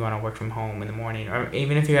 Maybe you want to work from home in the morning, or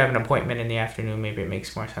even if you have an appointment in the afternoon, maybe it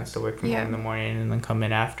makes more sense to work from home in the morning and then come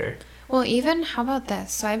in after. Well, even, how about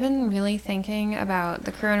this? So I've been really thinking about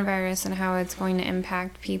the coronavirus and how it's going to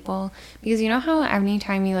impact people. Because you know how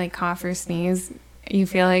anytime you cough or sneeze, you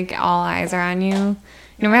feel like all eyes are on you?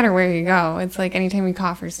 No matter where you go. It's anytime you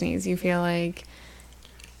cough or sneeze, you feel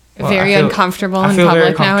very uncomfortable in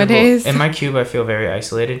public nowadays. In my cube, I feel very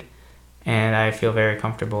isolated. And I feel very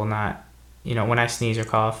comfortable not, when I sneeze or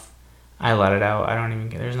cough, I let it out. I don't even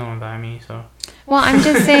there's no one by me, so. Well, I'm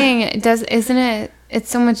just saying,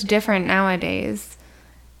 it's so much different nowadays.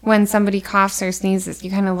 When somebody coughs or sneezes,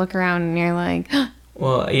 you kind of look around and you're like,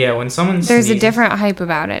 well, yeah, when someone there's a different hype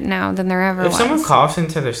about it now than there ever was. If someone coughs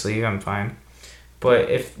into their sleeve, I'm fine.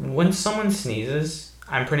 But when someone sneezes,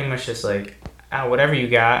 I'm pretty much just whatever you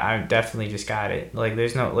got, I definitely just got it.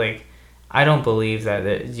 There's no, I don't believe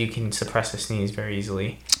that you can suppress a sneeze very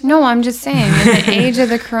easily. No, I'm just saying, in the age of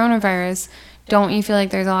the coronavirus, don't you feel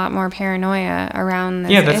like there's a lot more paranoia around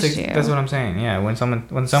this issue? Yeah, that's what I'm saying. Yeah, when someone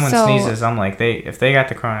sneezes, I'm if they got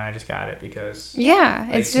the corona, I just got it, because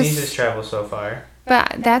it's sneezes travel so far.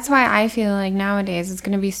 But that's why I feel like nowadays it's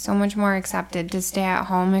going to be so much more accepted to stay at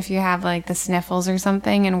home if you have the sniffles or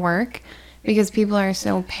something and work, because people are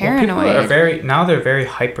so paranoid. Well, they're very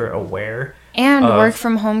hyper aware. And work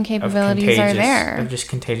from home capabilities are there. Of just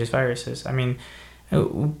contagious viruses. I mean,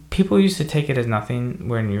 people used to take it as nothing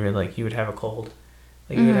when you would have a cold.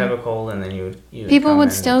 Like you would have a cold and then you would people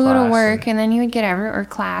would still go to work and then you would get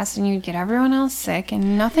class and you'd get everyone else sick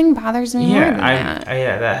and nothing bothers me more than that.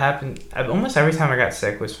 Yeah, that happened. Almost every time I got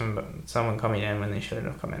sick was from someone coming in when they shouldn't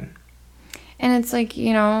have come in. And it's like,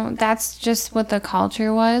 that's just what the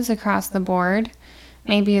culture was across the board.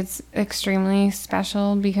 Maybe it's extremely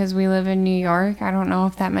special because we live in New York. I don't know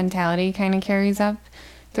if that mentality kind of carries up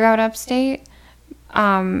throughout upstate. But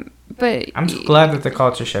I'm just glad that the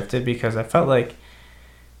culture shifted because I felt like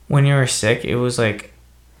when you were sick, it was like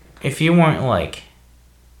if you weren't like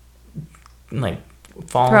falling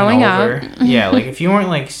throwing over, up. Yeah, like if you weren't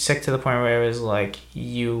like sick to the point where it was like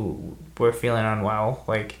you were feeling unwell,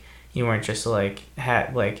 like you weren't just like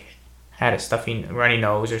had a stuffy runny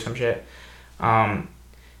nose or some shit,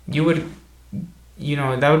 you would,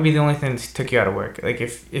 that would be the only thing that took you out of work. Like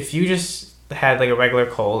if you just had like a regular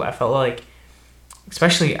cold, I felt like,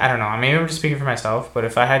 especially, I don't know, maybe I'm just speaking for myself, but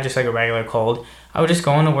if I had just like a regular cold, I would just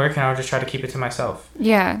go into work and I would just try to keep it to myself.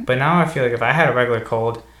 Yeah. But now I feel like if I had a regular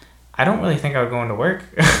cold, I don't really think I would go into work.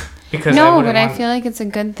 Because I feel like it's a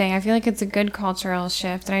good thing. I feel like it's a good cultural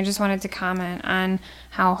shift. And I just wanted to comment on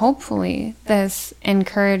how hopefully this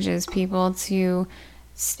encourages people to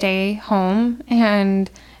stay home and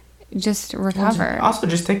just recover. Also,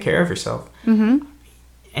 just take care of yourself. Mm-hmm.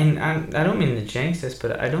 And I don't mean to jinx this,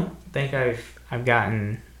 but I don't think I've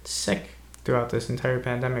gotten sick throughout this entire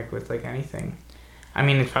pandemic with like anything. I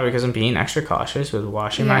mean, it's probably because I'm being extra cautious with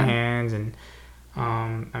washing my hands and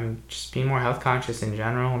I'm just being more health conscious in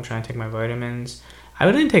general. I'm trying to take my vitamins. I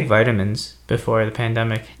didn't take vitamins before the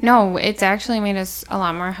pandemic. No, it's actually made us a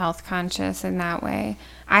lot more health conscious in that way.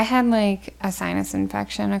 I had like a sinus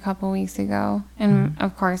infection a couple weeks ago, and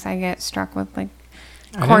of course I get struck with like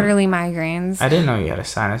quarterly migraines. I didn't know you had a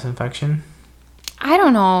sinus infection. I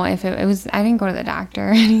don't know if it was. I didn't go to the doctor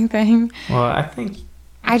or anything. Well, I think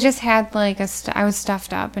I just had like I was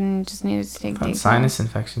stuffed up and just needed to take days. Sinus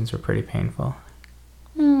infections were pretty painful.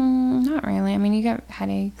 Not really. I mean, you get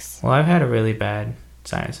headaches. Well, I've had a really bad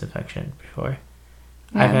sinus infection before.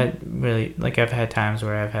 Yeah. I've had times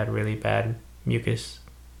where I've had really bad mucus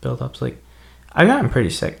buildups. Like, I've gotten pretty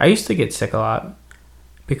sick. I used to get sick a lot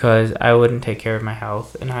because I wouldn't take care of my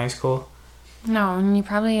health in high school. No, and you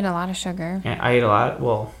probably ate a lot of sugar. And I ate a lot.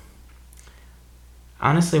 Well,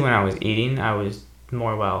 honestly, when I was eating, I was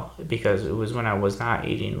more well because it was when I was not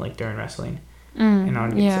eating, like during wrestling, and I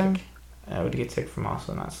would get sick. I would get sick from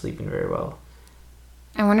also not sleeping very well.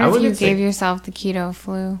 I wonder if you gave yourself the keto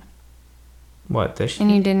flu. What, this year?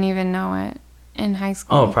 And you didn't even know it in high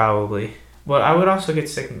school. Oh, probably. Well, I would also get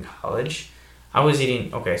sick in college. I was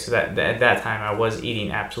eating, okay, so at that time I was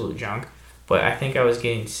eating absolute junk, but I think I was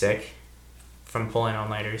getting sick from pulling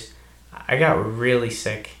all-nighters. I got really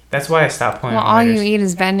sick. That's why I stopped pulling all-nighters. Well, all you eat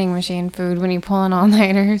is vending machine food when you pull an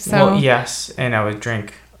all-nighter, so... Well, yes, and I would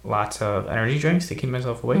drink lots of energy drinks to keep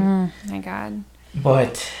myself awake. My God.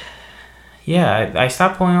 But, yeah, I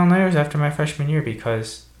stopped pulling all-nighters after my freshman year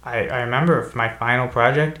because I remember for my final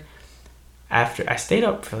project, after I stayed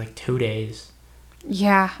up for like 2 days.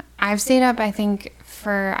 Yeah, I've stayed up, I think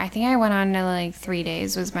I went on to like 3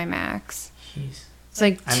 days was my max. Jeez. It's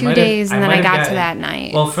like 2 days and then I got to that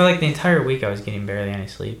night. Well, for like the entire week I was getting barely any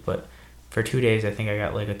sleep, but for 2 days I think I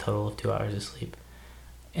got like a total of 2 hours of sleep.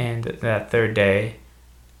 And that third day,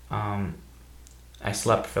 I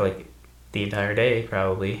slept for like the entire day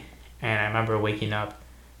probably, and I remember waking up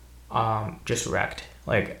just wrecked.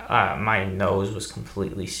 Like my nose was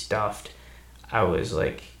completely stuffed. I was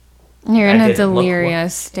like, you're in a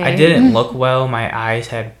delirious state. I didn't look well. My eyes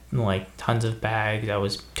had like tons of bags. I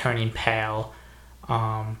was turning pale,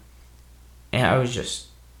 and I just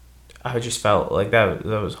felt like that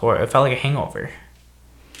was horrible. It felt like a hangover.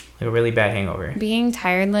 Like a really bad hangover. Being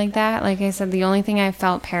tired like that, like I said, the only thing I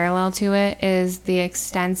felt parallel to it is the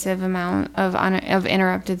extensive amount of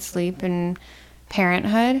interrupted sleep and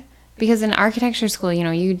parenthood. Because in architecture school,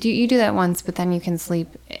 you do that once, but then you can sleep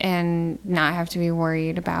and not have to be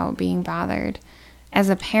worried about being bothered. As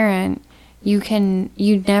a parent, you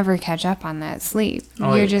never catch up on that sleep.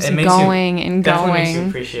 You're just going and going. Definitely makes you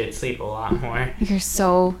appreciate sleep a lot more. You're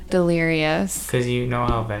so delirious. Because you know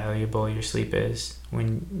how valuable your sleep is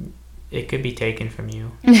when it could be taken from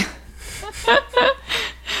you.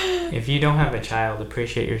 If you don't have a child,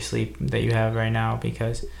 appreciate your sleep that you have right now,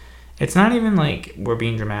 because it's not even like we're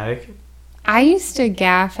being dramatic. I used to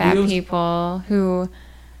gaff at people who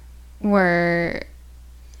were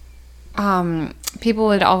people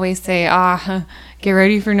would always say, get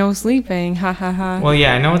ready for no sleeping, ha ha ha. Well,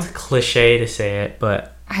 yeah, I know it's a cliche to say it,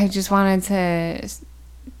 but I just wanted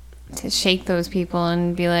to shake those people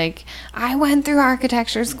and be like, I went through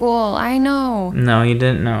architecture school, I know. No, you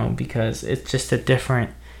didn't know, because it's just a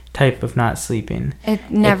different type of not sleeping. It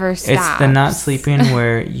never stops. It's the not sleeping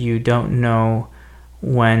where you don't know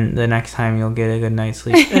when the next time you'll get a good night's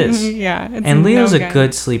sleep is. Yeah. And Leo's a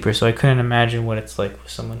good sleeper, so I couldn't imagine what it's like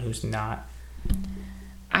with someone who's not.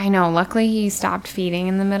 I know. Luckily, he stopped feeding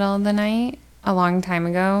in the middle of the night a long time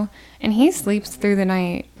ago, and he sleeps through the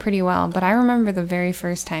night pretty well. But I remember the very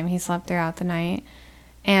first time he slept throughout the night,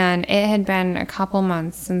 and it had been a couple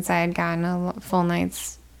months since I had gotten a full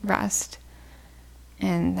night's rest,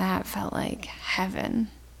 and that felt like heaven.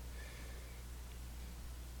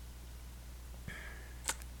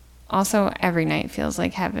 Also, every night feels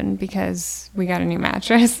like heaven because we got a new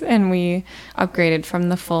mattress and we upgraded from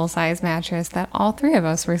the full-size mattress that all three of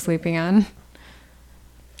us were sleeping on.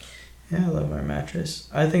 Yeah, I love our mattress.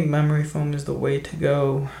 I think memory foam is the way to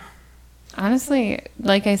go. Honestly,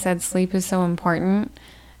 like I said, sleep is so important,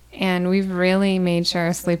 and we've really made sure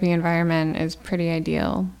our sleeping environment is pretty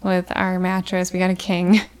ideal. With our mattress, we got a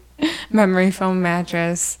king memory foam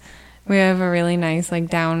mattress. We have a really nice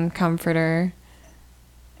down comforter.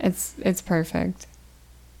 It's perfect.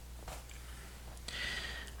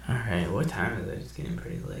 All right, what time is it? It's getting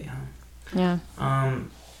pretty late, huh? Yeah.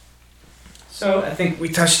 So I think we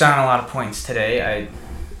touched on a lot of points today.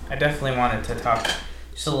 I definitely wanted to talk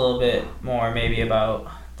just a little bit more maybe about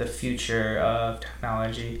the future of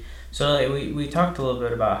technology. So we talked a little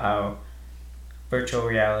bit about how virtual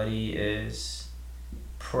reality is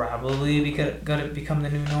probably going to become the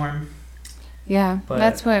new norm. Yeah,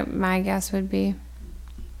 that's what my guess would be.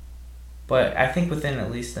 But I think within at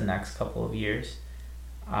least the next couple of years,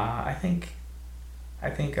 I think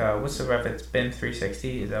what's the rep? It's BIM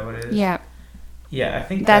 360. Is that what it is? Yeah. Yeah, I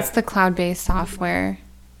think that's the cloud-based software.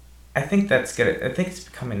 I think that's good. I think it's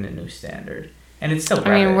becoming the new standard, and it's still Revit.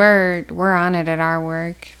 I mean, we're on it at our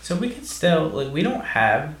work. So we can still we don't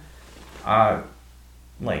have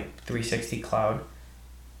 360 cloud,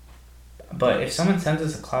 but if someone sends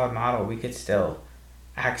us a cloud model, we could still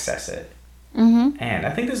access it. Mm-hmm. And I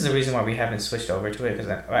think this is the reason why we haven't switched over to it, because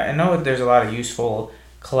I know there's a lot of useful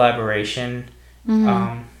collaboration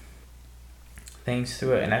things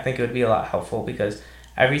through it, and I think it would be a lot helpful because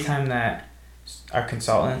every time that our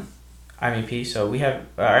consultant MEP, so we have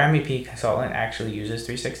our MEP consultant actually uses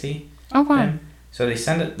 360. Oh wow! So they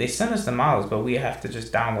send us the models, but we have to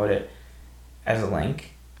just download it as a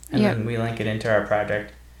link, and then we link it into our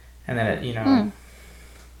project, and then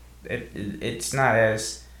it's not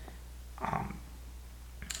as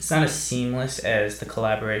seamless as the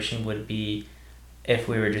collaboration would be if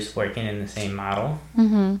we were just working in the same model.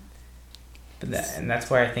 Mm-hmm. And that's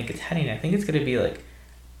where I think it's heading. I think it's going to be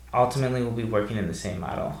ultimately we'll be working in the same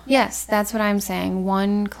model. Yes, that's what I'm saying.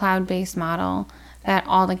 One cloud-based model that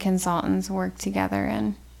all the consultants work together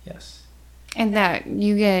in. Yes. And that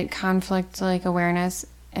you get conflict awareness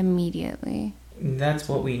immediately. That's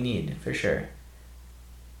what we need for sure.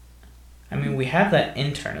 I mean, we have that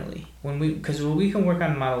internally because we can work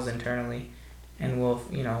on models internally, and we'll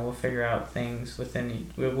figure out things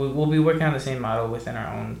within. We'll be working on the same model within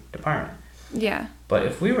our own department. Yeah. But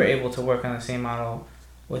if we were able to work on the same model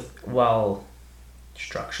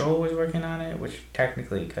Structural was working on it, which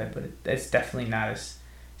technically could, but it's definitely not as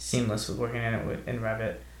seamless with working in it in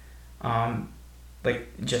Revit.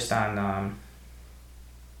 Just on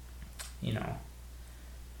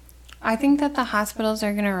I think that the hospitals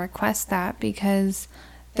are going to request that because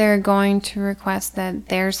they're going to request that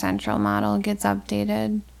their central model gets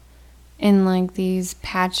updated in these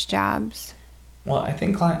patch jobs. Well, I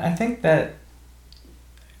think that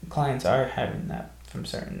clients are having that from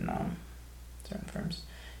certain firms.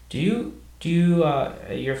 Do you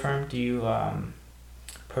at your firm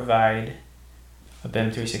provide a BIM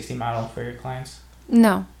 360 model for your clients?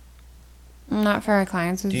 No. Not for our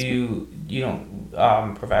clients. You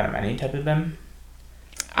don't provide them any type of BIM?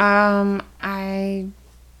 I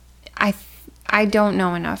don't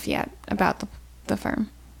know enough yet about the firm.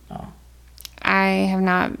 Oh. I have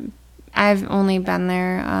not. I've only been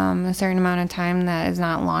there a certain amount of time that is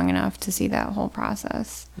not long enough to see that whole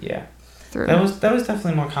process. Yeah. Through. That was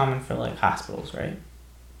definitely more common for hospitals, right?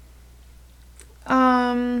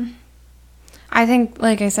 I think,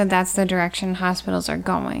 like I said, that's the direction hospitals are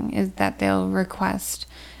going, is that they'll request.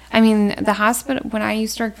 I mean, the hospital, when I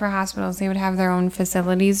used to work for hospitals, they would have their own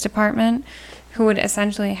facilities department who would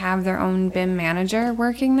essentially have their own BIM manager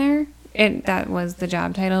working there. That was the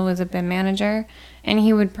job title, was a BIM manager. And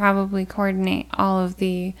he would probably coordinate all of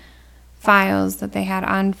the files that they had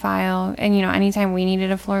on file. And, anytime we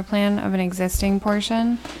needed a floor plan of an existing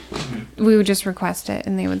portion, we would just request it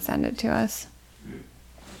and they would send it to us.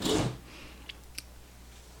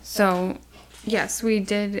 So, yes, we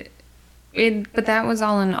did it, but that was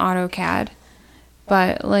all in AutoCAD.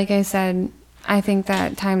 But like I said, I think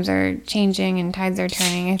that times are changing and tides are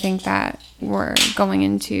turning. I think that we're going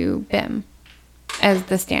into BIM as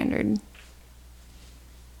the standard.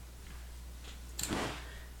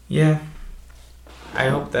 Yeah. I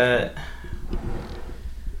hope that...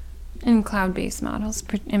 And cloud-based models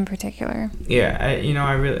in particular. Yeah,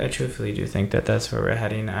 I truthfully do think that that's where we're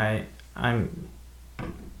heading. I haven't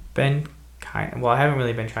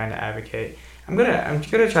really been trying to advocate. I'm gonna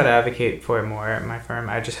try to advocate for it more at my firm.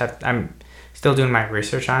 I'm still doing my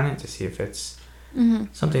research on it to see if it's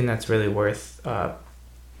something that's really worth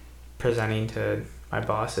presenting to my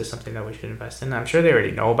boss as something that we should invest in. I'm sure they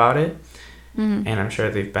already know about it, and I'm sure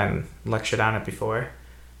they've been lectured on it before.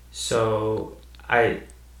 So I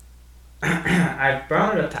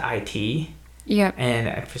brought it up to IT. Yep.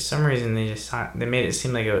 And for some reason they made it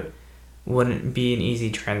seem like it wouldn't be an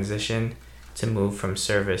easy transition to move from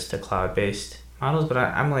service to cloud-based models, but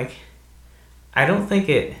I'm like, I think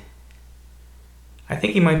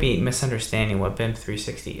you might be misunderstanding what BIM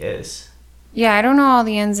 360 is. Yeah, I don't know all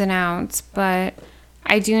the ins and outs, but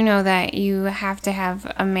I do know that you have to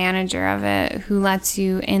have a manager of it who lets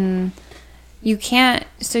you in. You can't,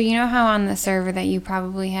 so you know how on the server that you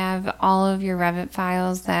probably have all of your Revit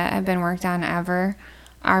files that have been worked on ever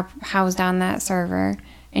are housed on that server,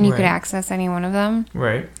 and you could access any one of them.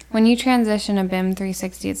 Right. When you transition to BIM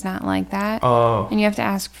 360, it's not like that. Oh. And you have to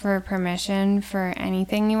ask for permission for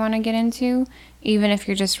anything you want to get into, even if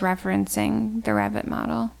you're just referencing the Revit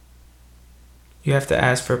model. You have to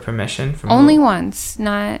ask for permission from only once,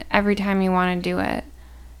 not every time you want to do it.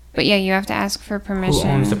 But yeah, you have to ask for permission.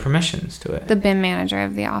 Who owns the permissions to it? The BIM manager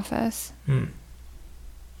of the office.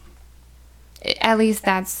 At least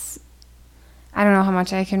that's, I don't know how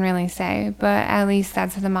much I can really say, but at least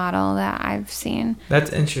that's the model that I've seen.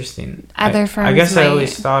 That's interesting. Other firms I guess I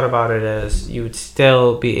always thought about it as you would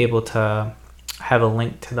still be able to have a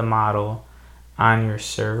link to the model on your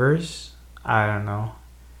servers. I don't know.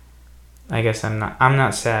 I guess I'm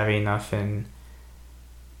not savvy enough in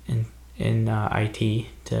IT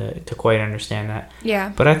to quite understand that.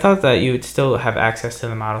 Yeah. But I thought that you would still have access to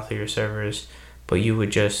the model through your servers, but you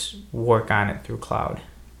would just work on it through cloud.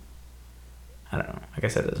 I don't know. I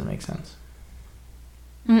guess that doesn't make sense.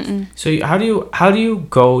 So how do you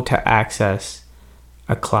go to access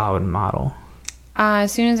a cloud model?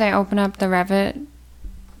 As soon as I open up the Revit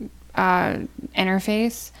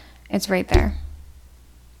interface, it's right there.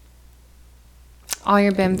 All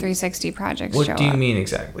your BIM 360 projects show up. What do you mean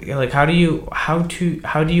exactly? Like, how do you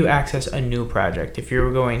access a new project if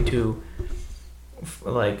you're going to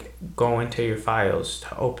go into your files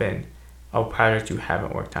to open a project you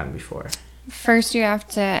haven't worked on before? First, you have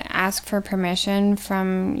to ask for permission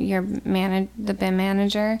from the BIM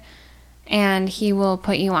manager, and he will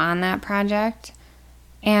put you on that project,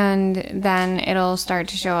 and then it'll start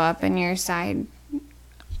to show up in your side.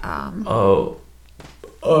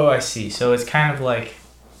 Oh, I see. So it's kind of like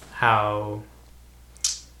how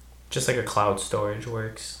just like a cloud storage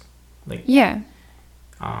works. Like yeah.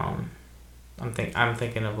 I'm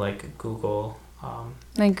thinking of like Google.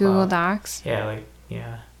 Like Google Docs. Yeah,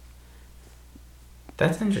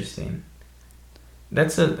 That's interesting.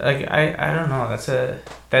 That's I don't know.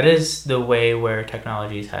 That is the way where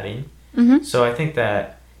technology is heading. So I think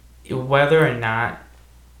that whether or not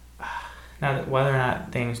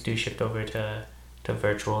things do shift over to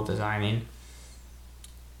virtual designing,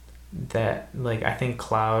 that I think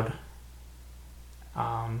cloud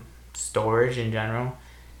storage in general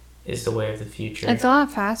is the way of the future. It's a lot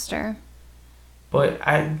faster. But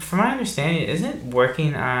from my understanding, isn't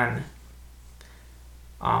working on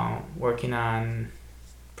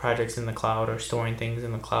projects in the cloud or storing things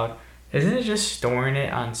in the cloud, isn't it just storing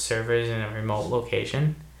it on servers in a remote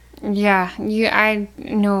location? Yeah, I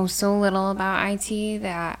know so little about IT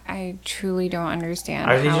that I truly don't understand.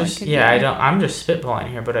 Are they just? Yeah, I don't. I'm just spitballing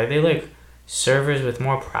here, but are they servers with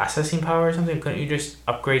more processing power or something? Couldn't you just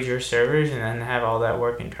upgrade your servers and then have all that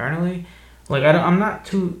work internally? I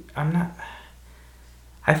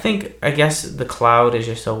guess the cloud is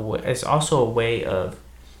just it's also a way of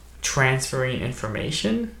transferring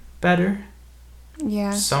information better.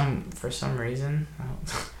 Yeah. For some reason.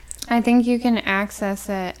 I think you can access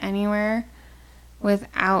it anywhere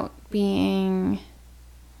without being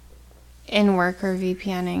in work or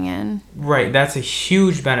VPNing in. Right, that's a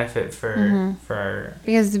huge benefit for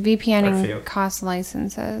because the VPNing costs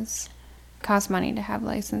licenses. costs money to have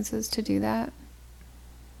licenses to do that.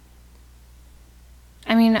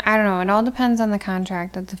 I mean, I don't know. It all depends on the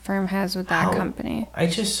contract that the firm has with that company.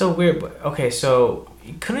 It's just so weird. Okay, so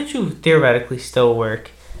couldn't you theoretically still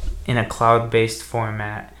work in a cloud-based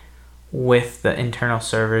format with the internal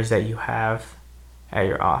servers that you have at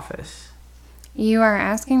your office? You are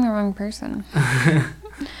asking the wrong person.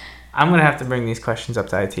 I'm going to have to bring these questions up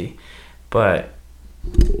to IT. But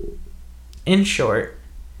in short,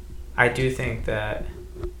 I do think that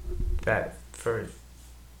for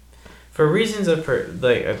reasons of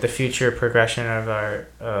the future progression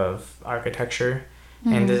of architecture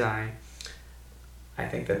and design, I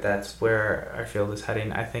think that that's where our field is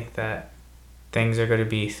heading. I think that things are going to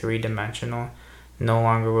be 3-dimensional. No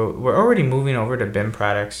longer we're already moving over to BIM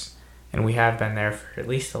products, and we have been there for at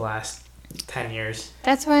least the last 10 years.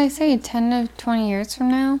 That's why I say 10 to 20 years from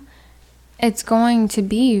now, it's going to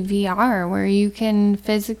be VR, where you can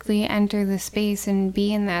physically enter the space and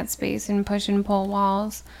be in that space and push and pull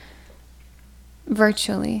walls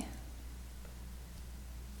virtually.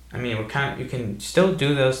 I mean, you can still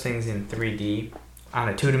do those things in 3D on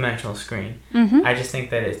a 2-dimensional screen. I just think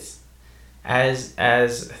that it's as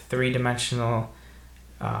 3-dimensional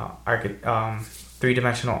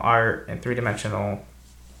 3-dimensional art and 3-dimensional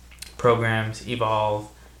programs evolve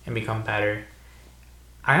and become better.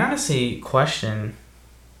 I honestly question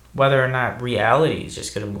whether or not reality is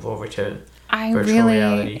just going to move over to virtual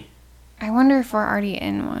reality. I wonder if we're already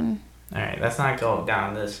in one. All right, let's not go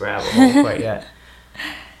down this rabbit hole quite yet.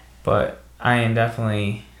 But I'm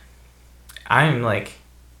like,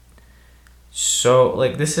 so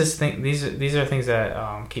like these are things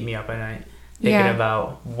that keep me up at night, thinking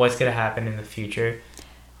about what's gonna happen in the future.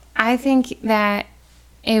 I think that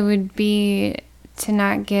it would be to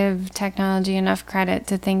not give technology enough credit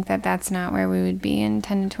to think that that's not where we would be in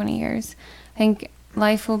 10 to 20 years. I think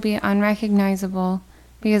life will be unrecognizable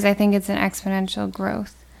because I think it's an exponential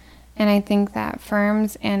growth. And I think that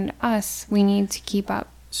firms and us, we need to keep up.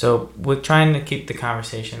 So with trying to keep the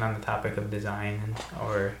conversation on the topic of design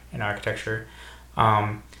or in architecture,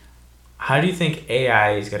 how do you think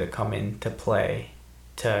AI is going to come into play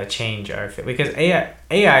to change our field? Because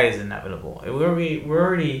AI is inevitable. We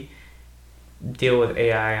already deal with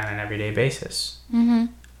AI on an everyday basis.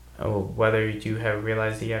 Whether you have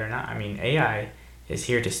realized it yet or not. I mean, AI is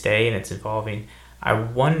here to stay and it's evolving. I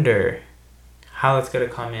wonder how it's going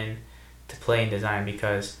to come in to play in design,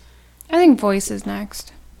 because I think voice is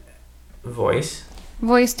next. Voice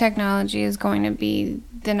technology is going to be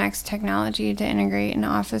the next technology to integrate in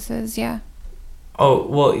offices. Yeah. Oh,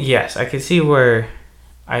 well, yes, I can see where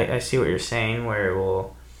I see what you're saying, where it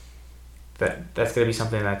will that's going to be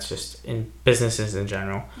something that's just in businesses in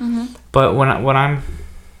general. But what I'm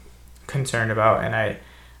concerned about, and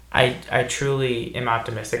I truly am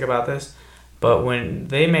optimistic about this, but when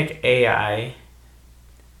they make AI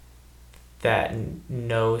that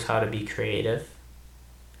knows how to be creative,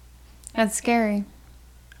 that's scary.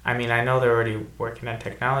 I mean, I know they're already working on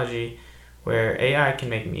technology where AI can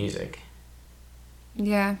make music.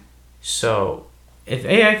 Yeah. So if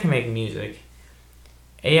AI can make music,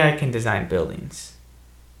 AI can design buildings.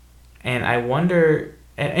 And I wonder,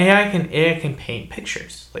 and AI can paint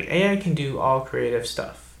pictures. Like, AI can do all creative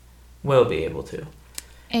stuff. Will be able to.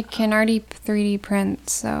 It can already 3D print,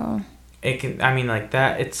 so it can. I mean, like,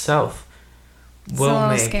 that itself will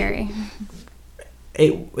make. It's a little scary.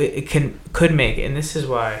 It could make, and this is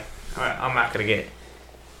why I'm not gonna get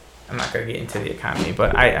into the economy,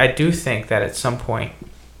 but I do think that at some point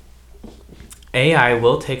AI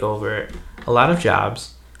will take over a lot of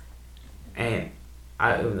jobs, and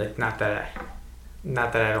not that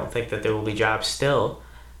I don't think that there will be jobs still.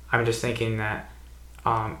 I'm just thinking that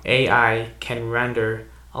AI can render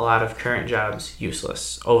a lot of current jobs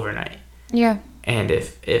useless overnight. Yeah. And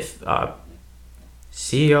if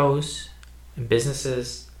CEOs and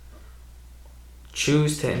businesses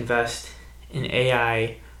choose to invest in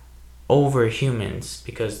AI over humans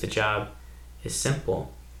because the job is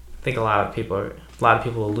simple, I think a lot of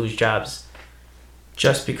people will lose jobs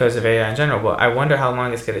just because of AI in general. But I wonder how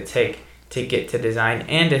long it's going to take to get to design,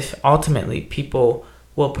 and if ultimately people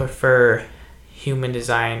will prefer human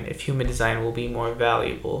design, if human design will be more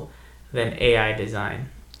valuable than AI design.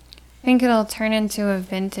 I think it'll turn into a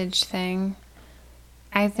vintage thing.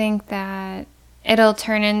 I think that it'll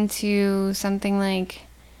turn into something like,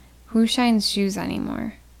 who shines shoes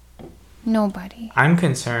anymore? Nobody. I'm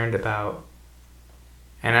concerned about,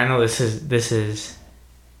 and I know this is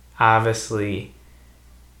obviously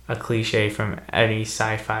a cliche from any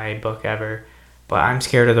sci-fi book ever, but I'm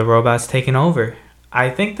scared of the robots taking over. I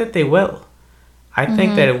think that they will. I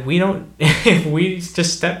think that if we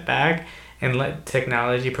just step back and let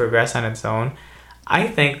technology progress on its own, I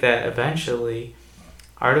think that eventually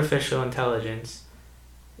artificial intelligence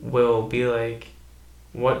will be like,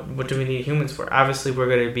 what do we need humans for? Obviously, we're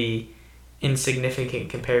going to be insignificant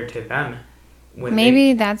compared to them.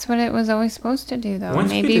 Maybe that's what it was always supposed to do, though.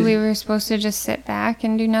 Maybe we were supposed to just sit back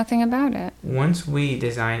and do nothing about it. Once we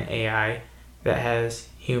design AI that has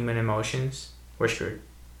human emotions, we're screwed.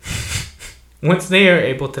 Once they are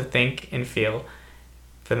able to think and feel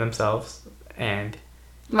for themselves, and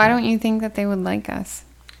why don't you think that they would like us?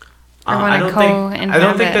 Or I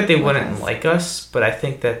don't think that they wouldn't like us, but I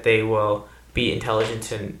think that they will be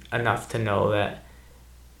intelligent enough to know that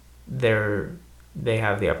they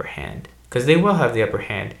have the upper hand. Because they will have the upper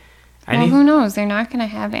hand. Well, who knows? They're not going to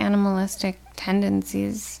have animalistic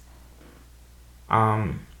tendencies.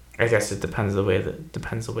 I guess it depends the way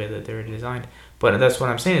that they're designed. But that's what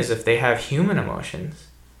I'm saying is if they have human emotions,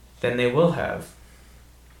 then they will have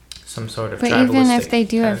some sort of tribalistic tendencies. But even if they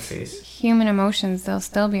do have human emotions, they'll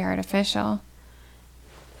still be artificial.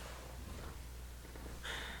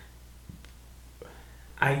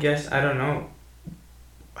 I guess, I don't know.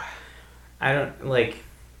 I don't, like...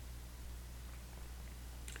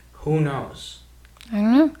 Who knows? I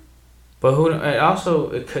don't know. But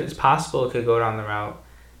it's possible it could go down the route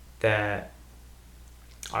that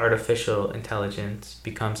artificial intelligence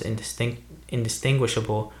becomes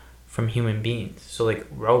indistinguishable from human beings. So like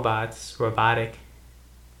robotic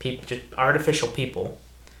people, just artificial people.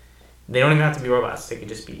 They don't even have to be robots. They could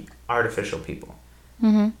just be artificial people.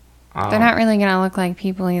 Mm-hmm. They're not really going to look like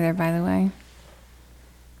people either, by the way.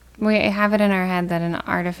 We have it in our head that an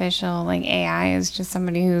artificial, like, AI is just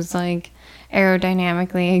somebody who's, like,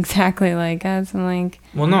 aerodynamically exactly like us. And, like...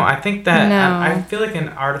 Well, no, I think that... No. I feel like an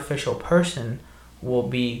artificial person will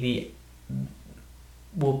be...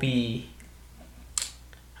 How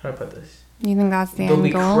do I put this? You think that's the end goal?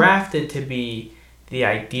 They'll be crafted to be the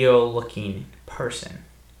ideal-looking person.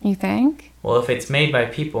 You think? Well, if it's made by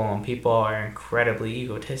people and people are incredibly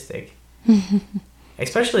egotistic.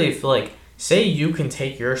 Especially if, like... Say you can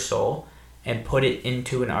take your soul and put it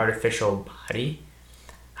into an artificial body.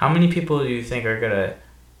 How many people do you think are going to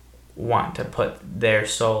want to put their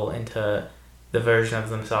soul into the version of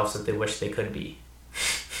themselves that they wish they could be?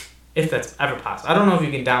 If that's ever possible. I don't know if you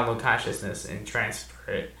can download consciousness and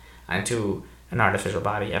transfer it onto an artificial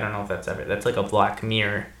body. I don't know if that's ever... That's like a Black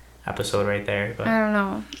Mirror episode right there. But I don't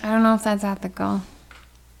know. I don't know if that's ethical.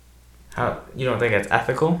 You don't think it's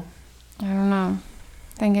ethical? I don't know.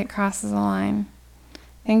 I think it crosses a line.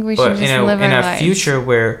 I think we should just live our lives. In a future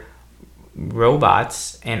where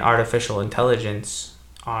robots and artificial intelligence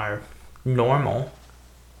are normal,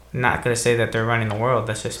 I'm not going to say that they're running the world.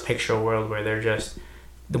 Let's just picture a world where they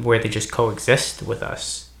just coexist with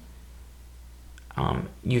us.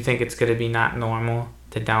 You think it's going to be not normal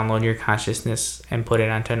to download your consciousness and put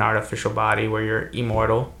it onto an artificial body where you're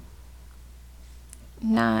immortal?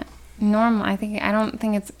 Not normal. I don't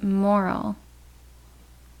think it's moral.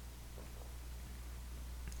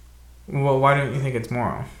 Well, why don't you think it's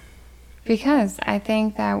moral? Because I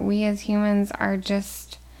think that we as humans are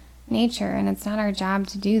just nature, and it's not our job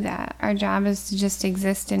to do that. Our job is to just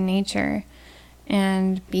exist in nature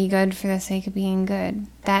and be good for the sake of being good.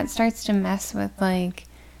 That starts to mess with, like,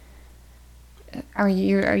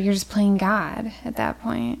 you're just playing God at that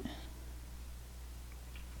point.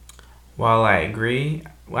 While I agree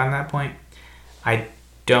on that point, I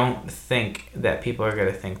don't think that people are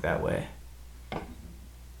going to think that way.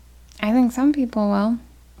 I think some people will.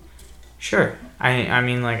 Sure. I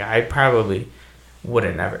mean, like, I probably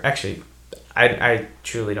wouldn't ever... Actually, I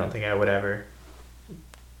truly don't think I would ever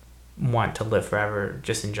want to live forever,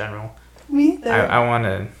 just in general. Me either. I want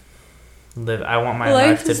to live... I want my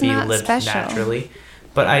life to be lived naturally.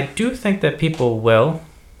 But I do think that people will...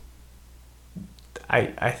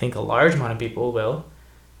 I think a large amount of people will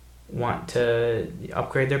want to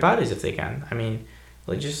upgrade their bodies if they can. I mean,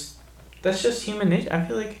 like, that's just human nature. I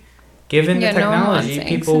feel like... Given the technology,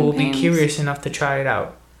 people will be curious enough to try it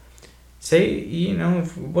out. Say,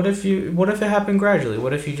 what if it happened gradually?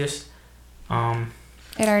 What if you just,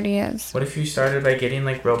 It already is. What if you started by getting,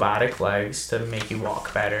 like, robotic legs to make you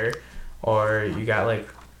walk better? Or you got, like,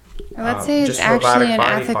 let's say it's actually an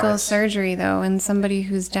ethical surgery, though, and somebody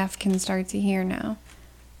who's deaf can start to hear now.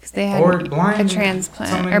 Because they had a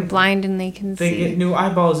transplant. Or blind and they can see. They get new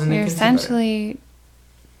eyeballs and they can see better. Essentially,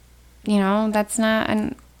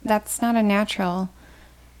 that's not a natural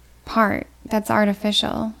part. That's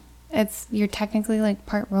artificial. You're technically, like,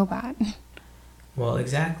 part robot. Well,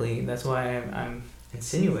 exactly. That's why I'm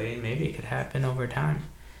insinuating maybe it could happen over time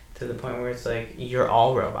to the point where it's like you're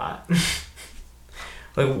all robot.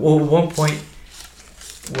 Like, well, at one point,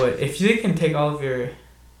 if they can take all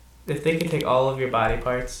of your body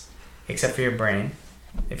parts except for your brain,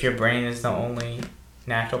 if your brain is the only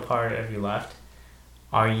natural part of you left,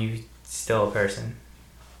 are you still a person?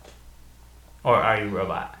 Or are you a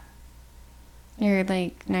robot? You're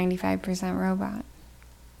like 95% robot.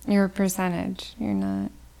 You're a percentage. You're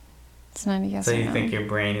not. It's not a yes or no. So you think your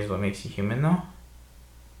brain is what makes you human, though?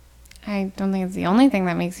 I don't think it's the only thing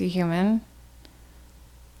that makes you human.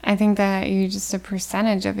 I think that you're just a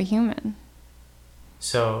percentage of a human.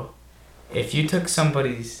 So, if you took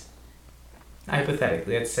somebody's...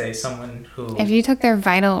 Hypothetically, let's say someone who... If you took their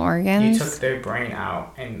vital organs... You took their brain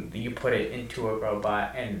out and you put it into a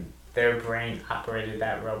robot and their brain operated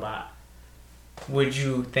that robot, would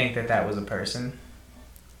you think that that was a person?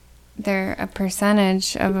 They're a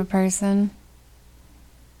percentage of a person.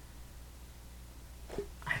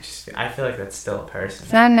 I feel like that's still a person.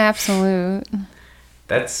 It's not an absolute.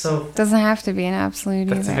 That's so... It doesn't have to be an absolute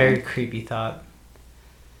That's either. a very creepy thought.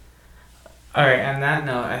 Alright, on that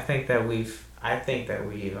note, I think that we've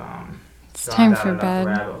it's time for bed.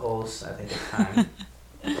 Rabbit holes. I think it's time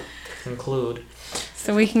to conclude.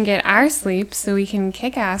 So we can get our sleep so we can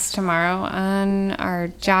kick ass tomorrow on our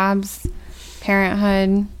jobs,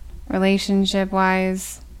 parenthood,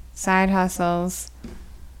 relationship-wise, side hustles.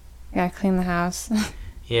 We gotta clean the house.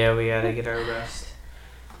 Yeah, we gotta get our rest.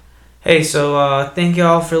 Hey, so thank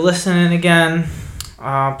y'all for listening again.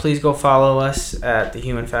 Please go follow us at the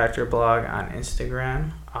Human Factor blog on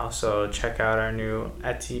Instagram. Also, check out our new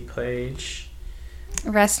Etsy page.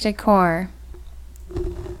 Rest Decor.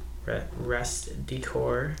 Rest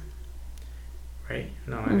Decor. Right?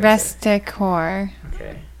 No. Rest Decor.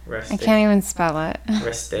 Okay. I can't even spell it.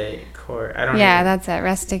 Rest Decor. I don't know. Yeah, that's it.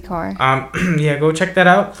 Rest Decor. Yeah, go check that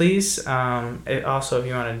out, please. Also, if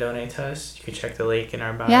you want to donate to us, you can check the link in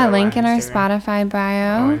our bio. Yeah, link in our Spotify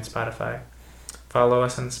bio. Oh, in Spotify. Follow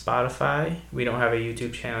us on Spotify. We don't have a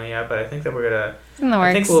YouTube channel yet, but I think that we're gonna. In the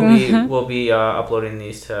works. I think we'll be uploading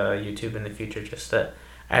these to YouTube in the future, just to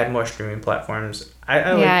add more streaming platforms.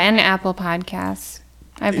 And Apple Podcasts.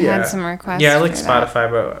 I've had some requests. Yeah, I like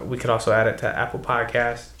Spotify, but we could also add it to Apple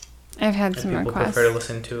Podcasts. I've had some requests. People prefer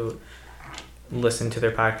to listen to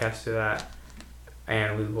their podcast to that,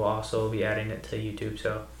 and we will also be adding it to YouTube.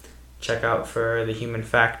 So check out for the Human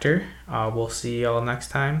Factor. We'll see y'all next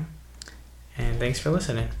time. And thanks for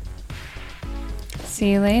listening.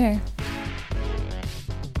 See you later.